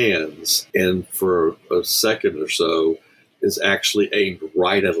camera pans, and for a second or so is actually aimed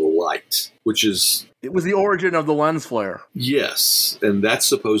right at a light, which is... It was the origin of the lens flare. Yes, and that's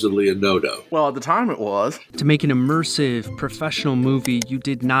supposedly a no-no. Well, at the time it was. To make an immersive, professional movie, you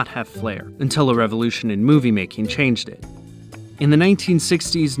did not have flare, until a revolution in movie making changed it. In the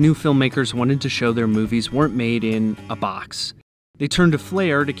 1960s, new filmmakers wanted to show their movies weren't made in a box. They turned to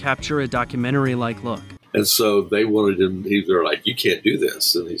flare to capture a documentary-like look. And so they wanted him, they're like, you can't do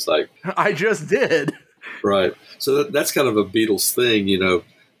this. And he's like... I just did. Right. So that's kind of a Beatles thing,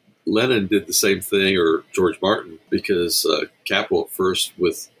 Lennon did the same thing, or George Martin, because Capitol at first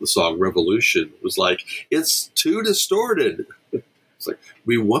with the song Revolution was like, it's too distorted. It's like,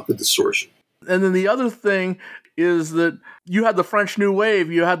 we want the distortion. And then the other thing is that you had the French New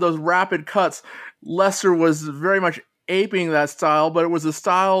Wave, you had those rapid cuts. Lester was very much aping that style, but it was a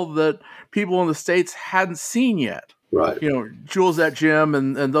style that people in the States hadn't seen yet. Right. Jules et Jim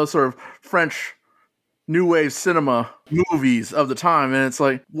and those sort of French New Wave cinema movies of the time. And it's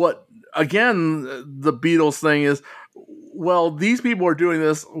like, what, again, the Beatles thing is, well, these people are doing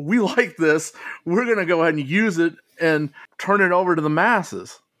this. We like this. We're going to go ahead and use it and turn it over to the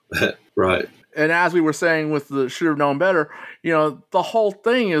masses. Right. And as we were saying with the Should Have Known Better, the whole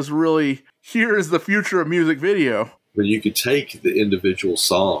thing is really, here is the future of music video. But you could take the individual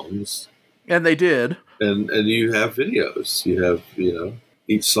songs. And they did. And you have videos. You have,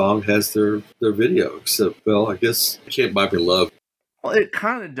 each song has their video, except, well, I guess Can't Buy Me Love. Well, it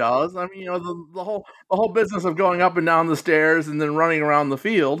kind of does. I mean, the whole business of going up and down the stairs and then running around the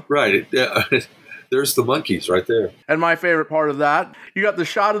field. Right. Yeah. There's the monkeys right there. And my favorite part of that, you got the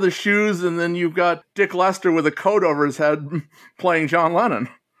shot of the shoes, and then you've got Dick Lester with a coat over his head playing John Lennon.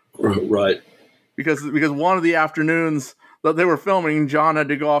 Right. Because one of the afternoons that they were filming, John had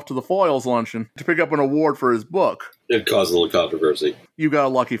to go off to the Foyles luncheon to pick up an award for his book. It caused a little controversy. You got a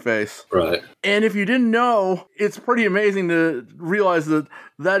lucky face. Right. And if you didn't know, it's pretty amazing to realize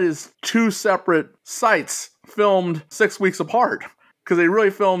that is two separate sites filmed 6 weeks apart. Because they really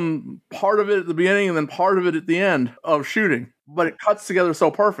filmed part of it at the beginning and then part of it at the end of shooting. But it cuts together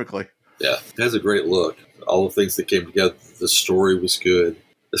so perfectly. Yeah, it has a great look. All the things that came together. The story was good.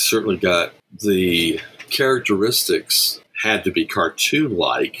 It certainly got the characteristics had to be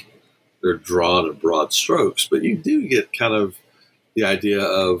cartoon-like. They're drawn in broad strokes, but you do get kind of the idea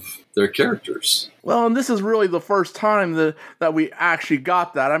of their characters. Well, and this is really the first time that we actually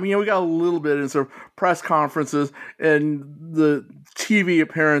got that. I mean, we got a little bit in sort of press conferences and the TV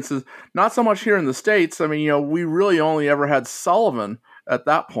appearances, not so much here in the States. I mean, we really only ever had Sullivan at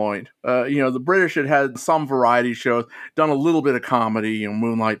that point. The British had some variety shows, done a little bit of comedy,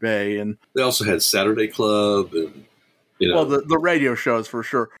 Moonlight Bay. And they also had Saturday Club and, well, the radio shows for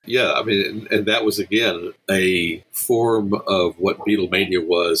sure. Yeah, I mean, and that was, again, a form of what Beatlemania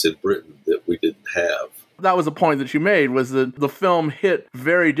was in Britain that we didn't have. That was a point that you made, was that the film hit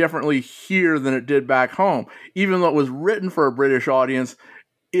very differently here than it did back home. Even though it was written for a British audience,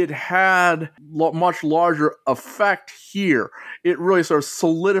 it had much larger effect here. It really sort of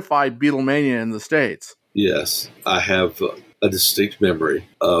solidified Beatlemania in the States. Yes, I have a distinct memory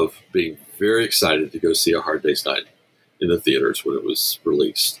of being very excited to go see A Hard Day's Night in the theaters when it was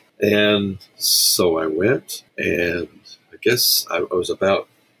released. And so I went, and I guess I was about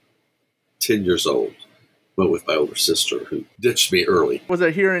 10 years old. Went with my older sister, who ditched me early. Was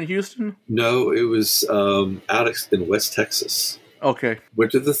that here in Houston? No, it was out in West Texas. Okay.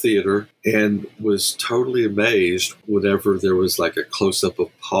 Went to the theater and was totally amazed whenever there was like a close-up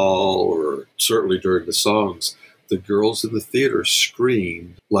of Paul, or certainly during the songs, the girls in the theater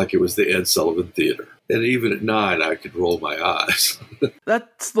screamed like it was the Ed Sullivan Theater. And even at 9, I could roll my eyes.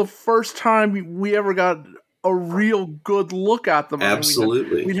 That's the first time we ever got a real good look at them.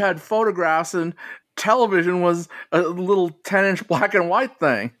 Absolutely. We'd had photographs, and television was a little 10-inch black and white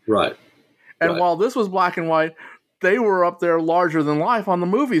thing. Right. And while this was black and white, they were up there larger than life on the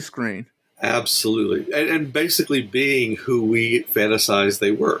movie screen. Absolutely. And basically being who we fantasized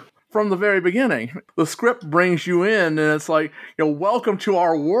they were. From the very beginning. The script brings you in, and it's like, welcome to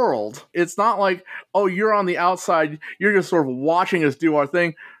our world. It's not like, oh, you're on the outside, you're just sort of watching us do our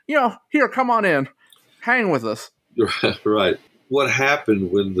thing. Here, come on in. Hang with us. Right. What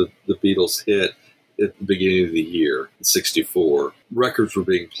happened when the Beatles hit at the beginning of the year, in 1964? Records were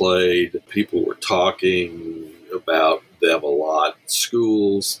being played, people were talking about them a lot in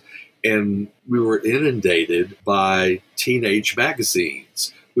schools, and we were inundated by teenage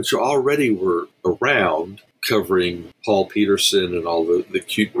magazines, which already were around, covering Paul Peterson and all the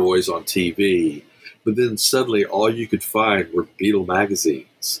cute boys on TV. But then suddenly all you could find were Beatle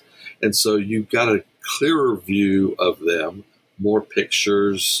magazines. And so you got a clearer view of them, more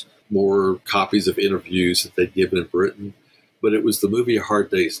pictures, more copies of interviews that they'd given in Britain. But it was the movie A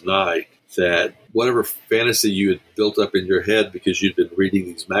Hard Day's Night that whatever fantasy you had built up in your head because you'd been reading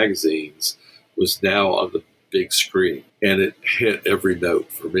these magazines was now on the big screen. And it hit every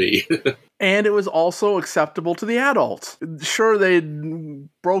note for me. And it was also acceptable to the adults. Sure, they'd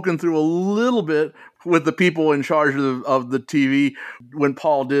broken through a little bit with the people in charge of the TV when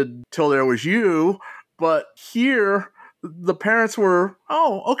Paul did Till There Was You, but here the parents were,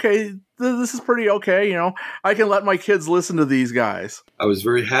 oh, okay, this is pretty okay, I can let my kids listen to these guys. I was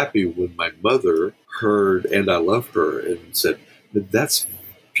very happy when my mother heard And I Love Her and said, that's a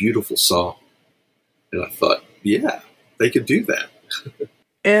beautiful song. And I thought, yeah, they could do that.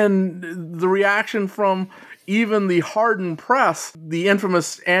 And the reaction from even the hardened press, the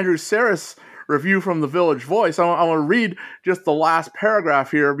infamous Andrew Sarris review from the Village Voice, I want to read just the last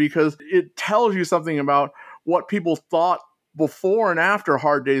paragraph here because it tells you something about what people thought before and after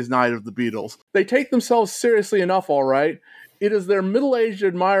Hard Day's Night of the Beatles. They take themselves seriously enough, all right. It is their middle-aged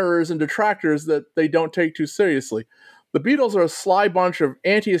admirers and detractors that they don't take too seriously. The Beatles are a sly bunch of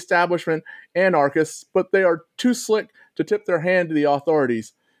anti-establishment anarchists, but they are too slick to tip their hand to the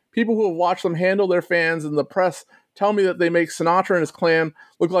authorities. People who have watched them handle their fans in the press tell me that they make Sinatra and his clan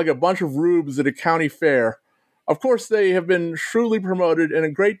look like a bunch of rubes at a county fair. Of course, they have been shrewdly promoted, and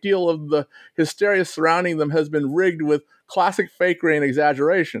a great deal of the hysteria surrounding them has been rigged with classic fakery and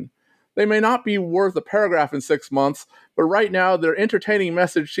exaggeration. They may not be worth a paragraph in 6 months, but right now their entertaining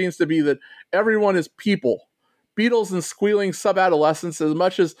message seems to be that everyone is people. Beatles and squealing sub-adolescents as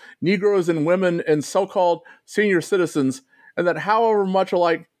much as Negroes and women and so-called senior citizens, and that however much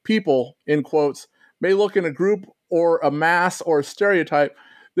alike people, in quotes, may look in a group or a mass or a stereotype,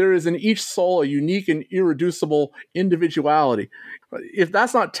 there is in each soul a unique and irreducible individuality. If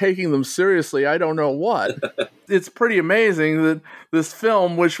that's not taking them seriously, I don't know what. It's pretty amazing that this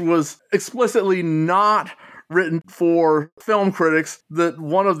film, which was explicitly not written for film critics that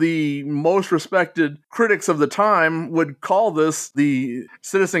one of the most respected critics of the time would call this the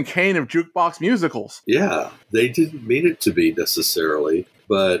Citizen Kane of jukebox musicals. Yeah, they didn't mean it to be necessarily,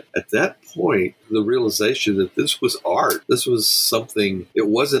 but at that point, the realization that this was art, this was something, it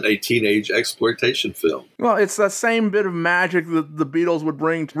wasn't a teenage exploitation film. Well, it's that same bit of magic that the Beatles would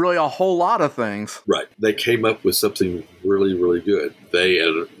bring to really a whole lot of things. Right. They came up with something really, really good. They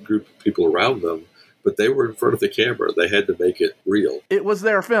and a group of people around them, but they were in front of the camera. They had to make it real. It was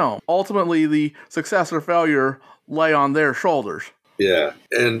their film. Ultimately, the success or failure lay on their shoulders. Yeah.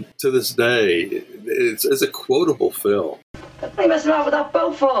 And to this day, it's a quotable film. What are you messing around with that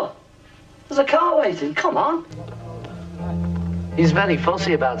boat for? There's a car waiting. Come on. He's very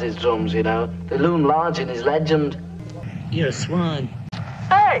fussy about his drums, you know. They loom large in his legend. You're a swine.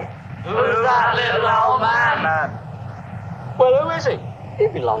 Hey! Who's that little old man? Well, who is he? He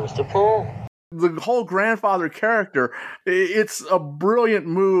belongs to Paul. The whole grandfather character, it's a brilliant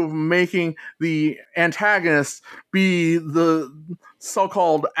move making the antagonist be the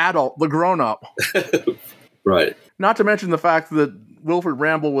so-called adult, the grown-up. Right. Not to mention the fact that Wilfred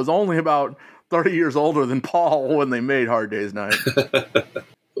Ramble was only about 30 years older than Paul when they made Hard Day's Night.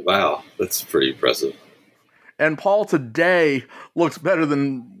 Wow, that's pretty impressive. And Paul today looks better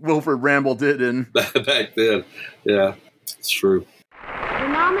than Wilfred Ramble did in... Back then. Yeah, it's true. The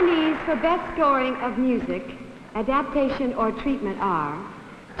nominees for Best Scoring of Music, Adaptation or Treatment are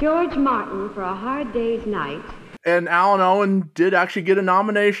George Martin for A Hard Day's Night. And Alan Owen did actually get a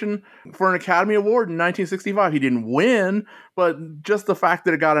nomination for an Academy Award in 1965. He didn't win, but just the fact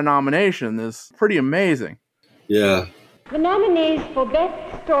that it got a nomination is pretty amazing. Yeah. The nominees for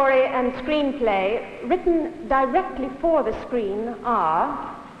Best Story and Screenplay, written directly for the screen,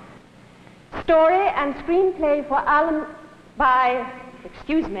 are Story and Screenplay for Alan by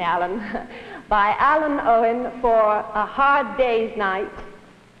Alan Owen for A Hard Day's Night.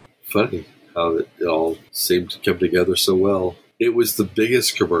 Funny how it all seemed to come together so well. It was the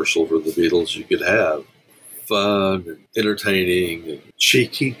biggest commercial for the Beatles you could have. Fun and entertaining and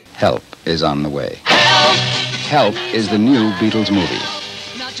cheeky. Help is on the way. Help is the new Beatles movie.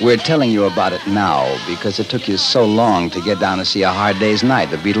 We're telling you about it now because it took you so long to get down to see A Hard Day's Night,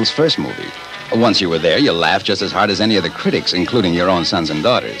 the Beatles' first movie. Once you were there, you'll laugh just as hard as any of the critics, including your own sons and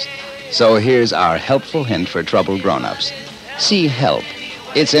daughters. So here's our helpful hint for troubled grown-ups. See Help.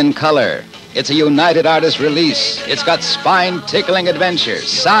 It's in color. It's a United Artists release. It's got spine-tickling adventure,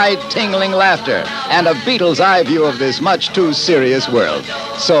 side-tingling laughter, and a Beatles' eye view of this much too serious world.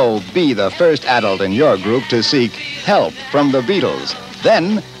 So be the first adult in your group to seek help from the Beatles.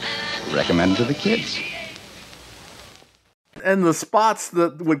 Then recommend to the kids. And the spots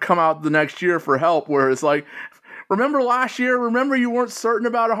that would come out the next year for Help, where it's like, remember last year? Remember you weren't certain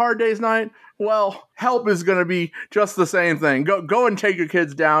about A Hard Day's Night? Well, Help is going to be just the same thing. Go and take your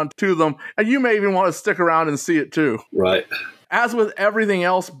kids down to them, and you may even want to stick around and see it too. Right. As with everything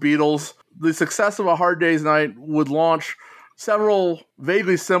else Beatles, the success of A Hard Day's Night would launch several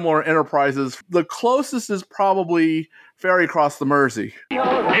vaguely similar enterprises. The closest is probably Ferry Across the Mersey.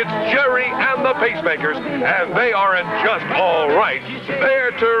 It's Jerry and the Pacemakers, and they aren't just all right. They're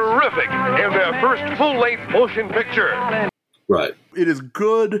terrific in their first full-length motion picture. Right. It is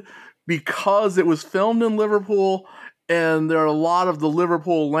good because it was filmed in Liverpool, and there are a lot of the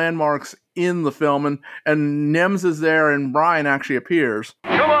Liverpool landmarks in the film, and Nems is there, and Brian actually appears.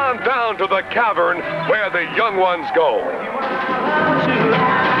 Come on down to the cavern where the young ones go.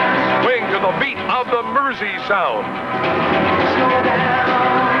 Swing to the beat of the Mersey sound.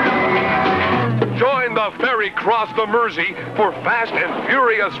 Join the ferry cross the Mersey for fast and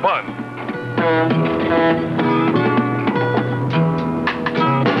furious fun.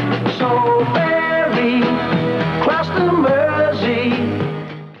 So ferry, cross the Mersey.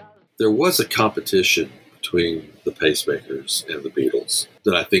 There was a competition between the Pacemakers and the Beatles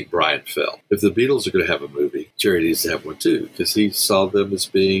that I think Brian felt. If the Beatles are going to have a movie, Jerry needs to have one too, because he saw them as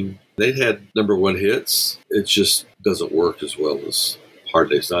being, they'd had #1 hits. It just doesn't work as well as Hard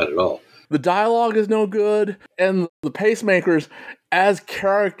Day's Night at all. The dialogue is no good, and the Pacemakers as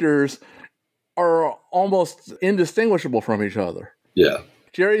characters are almost indistinguishable from each other. Yeah.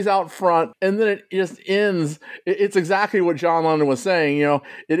 Jerry's out front, and then it just ends. It's exactly what John Lennon was saying. You know,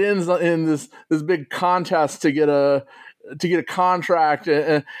 it ends in this big contest to get a contract,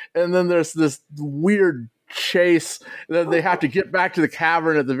 and then there's this weird chase that they have to get back to the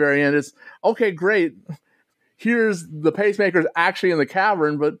cavern at the very end. It's okay, great. Here's the Pacemakers actually in the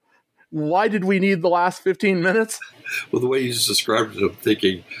cavern, but why did we need the last 15 minutes? Well, the way you just described it, I'm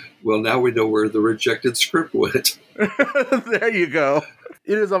thinking, well, now we know where the rejected script went. There you go.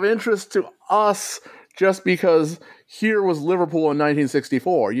 It is of interest to us just because here was Liverpool in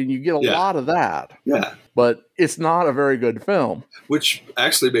 1964. You get a lot of that. Yeah. But it's not a very good film. Which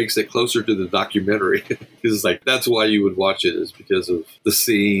actually makes it closer to the documentary. Because it's like, that's why you would watch it, is because of the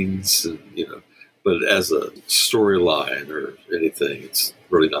scenes, and, but as a storyline or anything, it's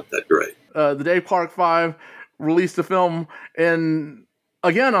really not that great. The Dave Clark Five released a film, and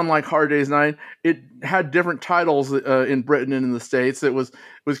again, unlike Hard Day's Night, it had different titles in Britain and in the States. It was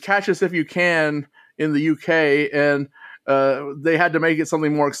Catch Us If You Can in the UK, and they had to make it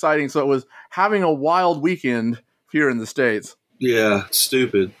something more exciting, so it was Having a Wild Weekend here in the States. Yeah,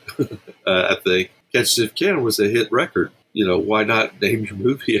 stupid, I think. Catch Us If You Can was a hit record. Why not name your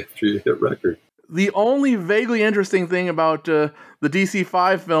movie after your hit record? The only vaguely interesting thing about the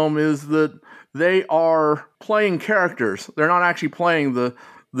DC-5 film is that they are playing characters. They're not actually playing the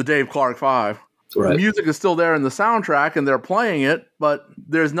Dave Clark Five. Right. The music is still there in the soundtrack, and they're playing it, but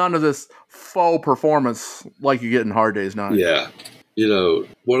there's none of this faux performance like you get in Hard Day's Night. Yeah.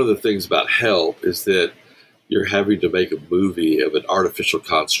 One of the things about Help is that you're having to make a movie of an artificial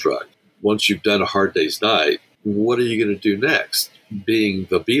construct. Once you've done a Hard Day's Night, what are you going to do next? Being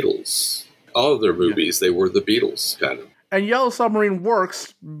the Beatles. All of their movies, they were the Beatles, kind of. And Yellow Submarine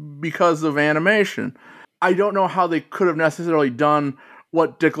works because of animation. I don't know how they could have necessarily done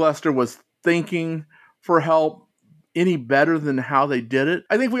what Dick Lester was thinking for Help any better than how they did it.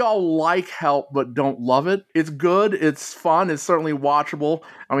 I think we all like Help, but don't love it. It's good. It's fun. It's certainly watchable.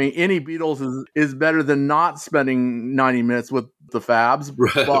 I mean, any Beatles is better than not spending 90 minutes with the Fabs.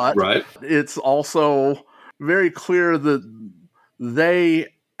 But it's also very clear that they,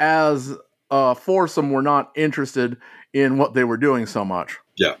 as a foursome, were not interested in what they were doing so much.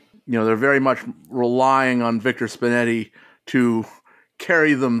 Yeah. They're very much relying on Victor Spinetti to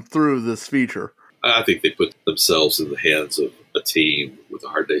carry them through this feature. I think they put themselves in the hands of a team with A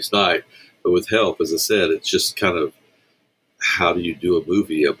Hard Day's Night. But with Help, as I said, it's just kind of, how do you do a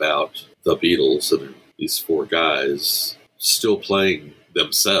movie about the Beatles and these four guys still playing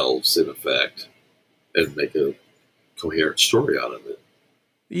themselves, in effect, and make a coherent story out of it?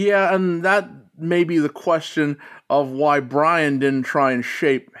 Yeah, and that may be the question of why Brian didn't try and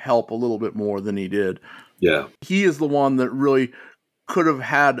shape Help a little bit more than he did. Yeah. He is the one that really could have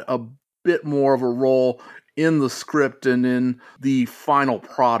had a bit more of a role in the script and in the final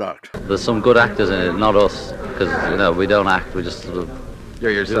product. There's some good actors in it, not us, because, we don't act, we just sort of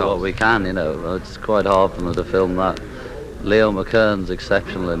do what we can, It's quite hard for me to film that. Leo McKern's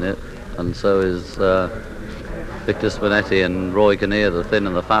exceptional in it, and so is Victor Spinetti and Roy Kinnear, the thin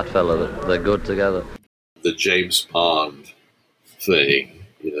and the fat fella. They're good together. The James Bond thing,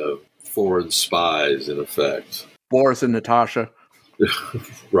 foreign spies, in effect. Boris and Natasha.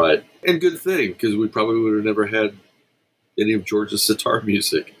 Right. And good thing, because we probably would have never had any of George's sitar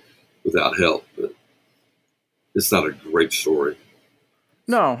music without Help. But it's not a great story.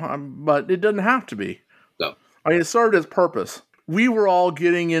 No, but it doesn't have to be. No. I mean, it served its purpose. We were all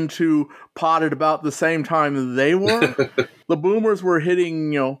getting into potted about the same time that they were. The boomers were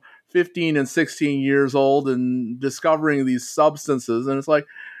hitting, 15 and 16 years old and discovering these substances. And it's like,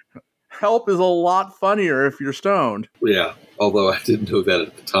 Help is a lot funnier if you're stoned. Yeah, although I didn't know that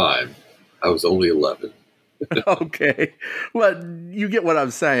at the time. I was only 11. Okay, but you get what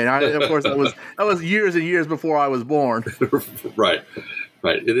I'm saying. Of course, that was years and years before I was born. Right.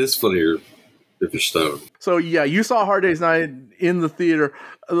 It is funnier if you're stoned. So yeah, you saw Hard Day's Night in the theater.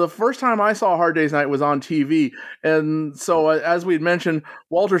 The first time I saw Hard Day's Night was on TV, and so as we'd mentioned,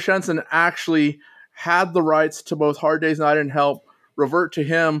 Walter Shenson actually had the rights to both Hard Day's Night and Help revert to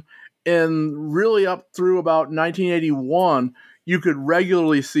him. And really up through about 1981, you could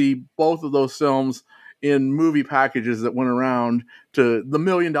regularly see both of those films in movie packages that went around to the $1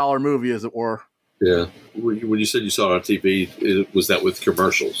 million movie, as it were. Yeah. When you said you saw it on TV, was that with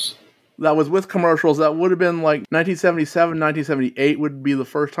commercials? That was with commercials. That would have been like 1977, 1978 would be the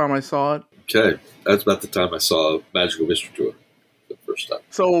first time I saw it. Okay. That's about the time I saw Magical Mystery Tour the first time.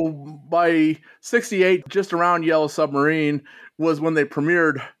 So by 68, just around Yellow Submarine, was when they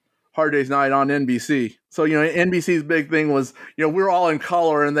premiered Hard Day's Night on NBC. So, NBC's big thing was, we're all in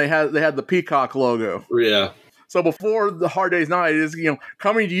color, and they had the Peacock logo. Yeah. So before the Hard Day's Night is,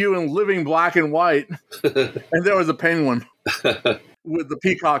 coming to you in living black and white. And there was a penguin with the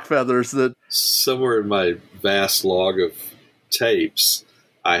peacock feathers that... Somewhere in my vast log of tapes,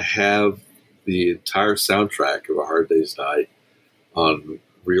 I have the entire soundtrack of A Hard Day's Night on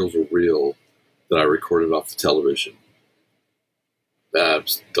reel-to-reel that I recorded off the television. I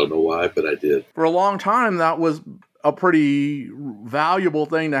don't know why, but I did. For a long time, that was a pretty valuable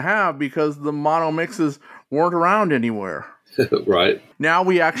thing to have because the mono mixes weren't around anywhere. Right. Now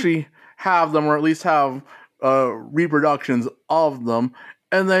we actually have them, or at least have reproductions of them,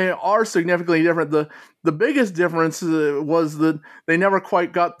 and they are significantly different. The biggest difference was that they never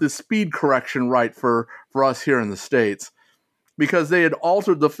quite got the speed correction right for us here in the States, because they had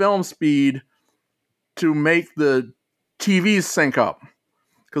altered the film speed to make the TVs sync up.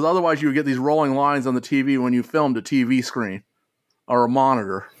 Because otherwise you would get these rolling lines on the TV when you filmed a TV screen or a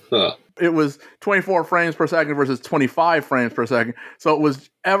monitor. Huh. It was 24 frames per second versus 25 frames per second. So it was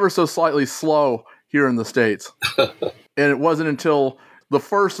ever so slightly slow here in the States. And it wasn't until the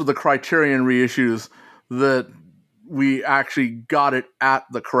first of the Criterion reissues that we actually got it at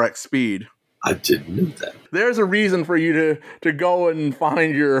the correct speed. I didn't know that. There's a reason for you to go and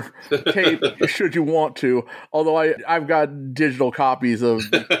find your tape should you want to. Although I've got digital copies of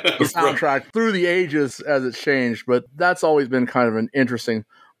the soundtrack through the ages as it's changed. But that's always been kind of an interesting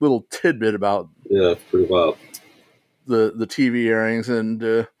little tidbit about pretty wild. The TV airings.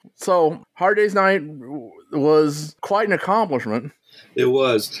 And so Hard Day's Night was quite an accomplishment. It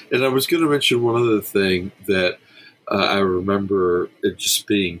was. And I was going to mention one other thing that I remember it just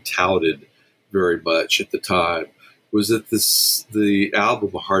being touted very much at the time, was that the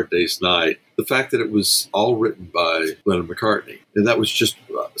album A Hard Day's Night, the fact that it was all written by Lennon McCartney. And that was just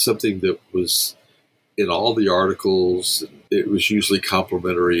something that was in all the articles. It was usually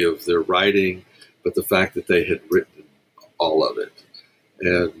complimentary of their writing, but the fact that they had written all of it.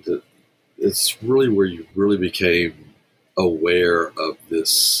 And it's really where you really became aware of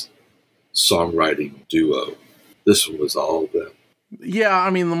this songwriting duo. This one was all of them. Yeah,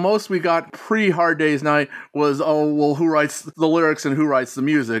 I mean, the most we got pre-Hard Day's Night was, who writes the lyrics and who writes the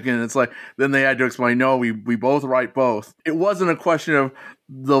music? And it's like, then they had to explain, no, we both write both. It wasn't a question of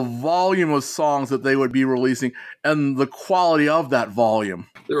the volume of songs that they would be releasing and the quality of that volume.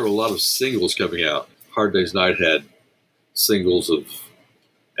 There were a lot of singles coming out. Hard Day's Night had singles of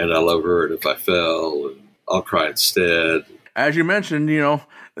And I Love Her and If I Fell and I'll Cry Instead. As you mentioned,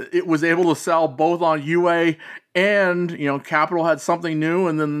 it was able to sell both on UA and, Capitol had something new,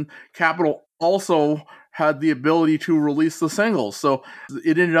 and then Capitol also had the ability to release the singles. So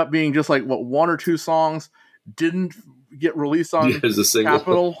it ended up being just like, one or two songs didn't get released on as a single.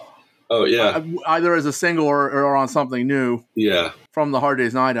 Capitol. Oh, yeah. Either as a single or on something new. Yeah. From the Hard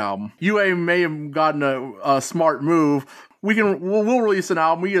Day's Night album. UA may have gotten a smart move. We'll release an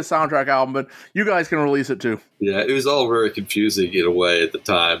album. We get a soundtrack album, but you guys can release it too. Yeah, it was all very confusing in a way at the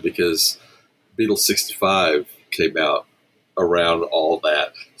time because Beatles 65 came out around all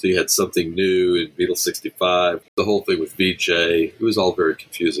that. So you had something new in Beatles 65. The whole thing with VJ, it was all very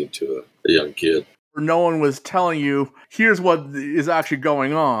confusing to a young kid. No one was telling you, here's what is actually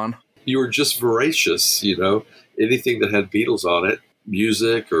going on. You were just voracious, anything that had Beatles on it,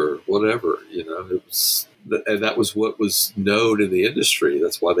 music or whatever, it was. And that was what was known in the industry.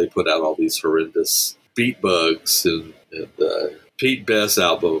 That's why they put out all these horrendous beat bugs and Pete Best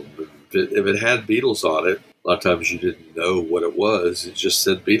album. If it had Beatles on it, a lot of times you didn't know what it was. It just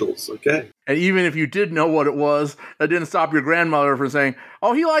said Beatles. Okay. And even if you did know what it was, that didn't stop your grandmother from saying,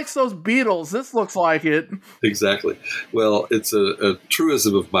 oh, he likes those Beatles. This looks like it. Exactly. Well, it's a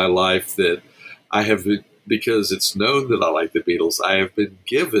truism of my life that I have, because it's known that I like the Beatles, I have been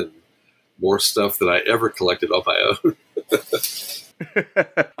given more stuff than I ever collected on my own.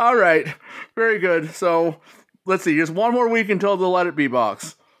 All right. Very good. So let's see. Just one more week until the Let It Be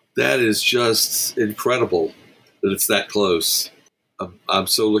box. That is just incredible that it's that close. I'm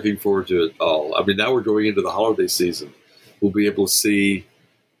so looking forward to it all. I mean, now we're going into the holiday season. We'll be able to see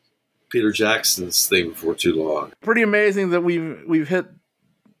Peter Jackson's thing before too long. Pretty amazing that we've hit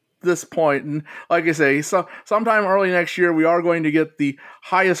this point, and like I say, sometime early next year we are going to get the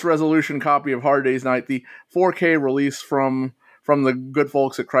highest resolution copy of Hard Day's Night, the 4K release from the good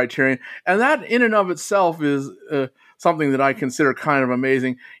folks at Criterion, and that in and of itself is something that I consider kind of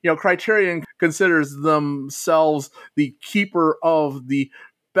amazing. Criterion considers themselves the keeper of the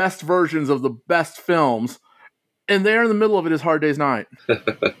best versions of the best films, and there in the middle of it is Hard Day's Night.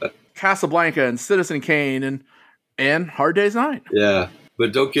 Casablanca and Citizen Kane and Hard Day's Night. Yeah.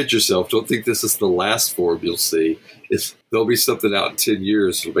 But don't kid yourself. Don't think this is the last form you'll see. There'll be something out in 10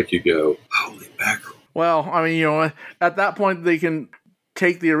 years that'll make you go, holy mackerel. Well, I mean, at that point, they can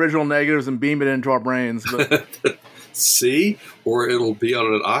take the original negatives and beam it into our brains. But see? Or it'll be on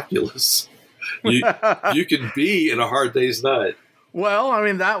an Oculus. You can be in A Hard Day's Night. Well, I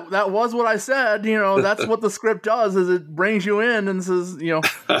mean, that was what I said. That's what the script does, is it brings you in and says,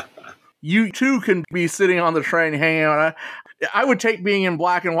 you too can be sitting on the train hanging out. I would take being in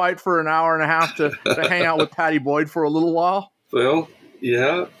black and white for an hour and a half to hang out with Patty Boyd for a little while. Well,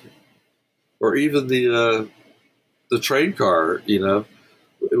 yeah. Or even the train car,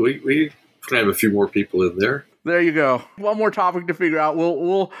 We can have a few more people in there. There you go. One more topic to figure out.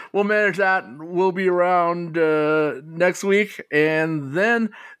 We'll manage that. We'll be around next week, and then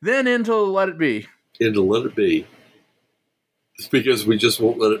into Let It Be. Into Let It Be. It's because we just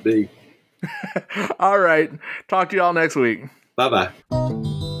won't let it be. All right. Talk to y'all next week. Bye-bye.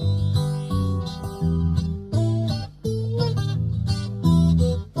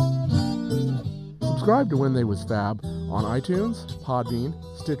 Subscribe to When They Was Fab on iTunes, Podbean,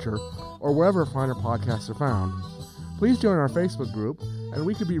 Stitcher, or wherever finer podcasts are found. Please join our Facebook group, and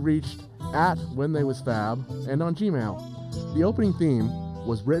we could be reached at When They Was Fab and on Gmail. The opening theme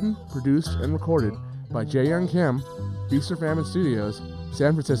was written, produced, and recorded by Jae Young Kim, Feast or Famine Studios,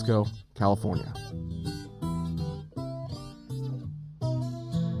 San Francisco, California.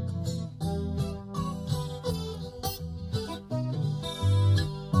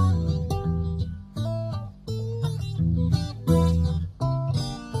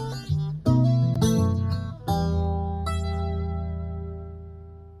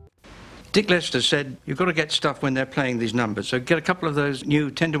 Dick Lester said, you've got to get stuff when they're playing these numbers. So get a couple of those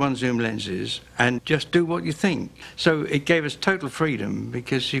new 10-to-1 zoom lenses and just do what you think. So it gave us total freedom,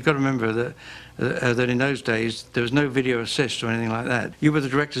 because you've got to remember that in those days, there was no video assist or anything like that. You were the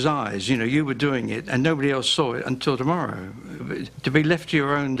director's eyes, you were doing it, and nobody else saw it until tomorrow. To be left to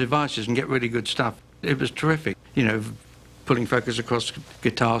your own devices and get really good stuff, it was terrific. Pulling focus across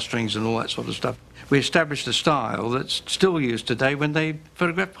guitar strings and all that sort of stuff. We established a style that's still used today when they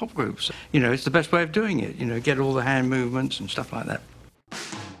photograph pop groups. It's the best way of doing it. Get all the hand movements and stuff like that.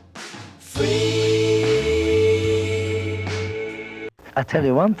 I tell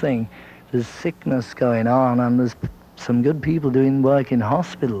you one thing, there's sickness going on, and there's some good people doing work in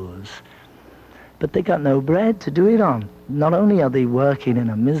hospitals, but they got no bread to do it on. Not only are they working in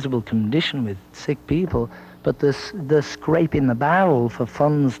a miserable condition with sick people, but they're scraping the barrel for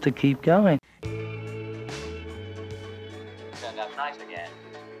funds to keep going. Turned out nice again.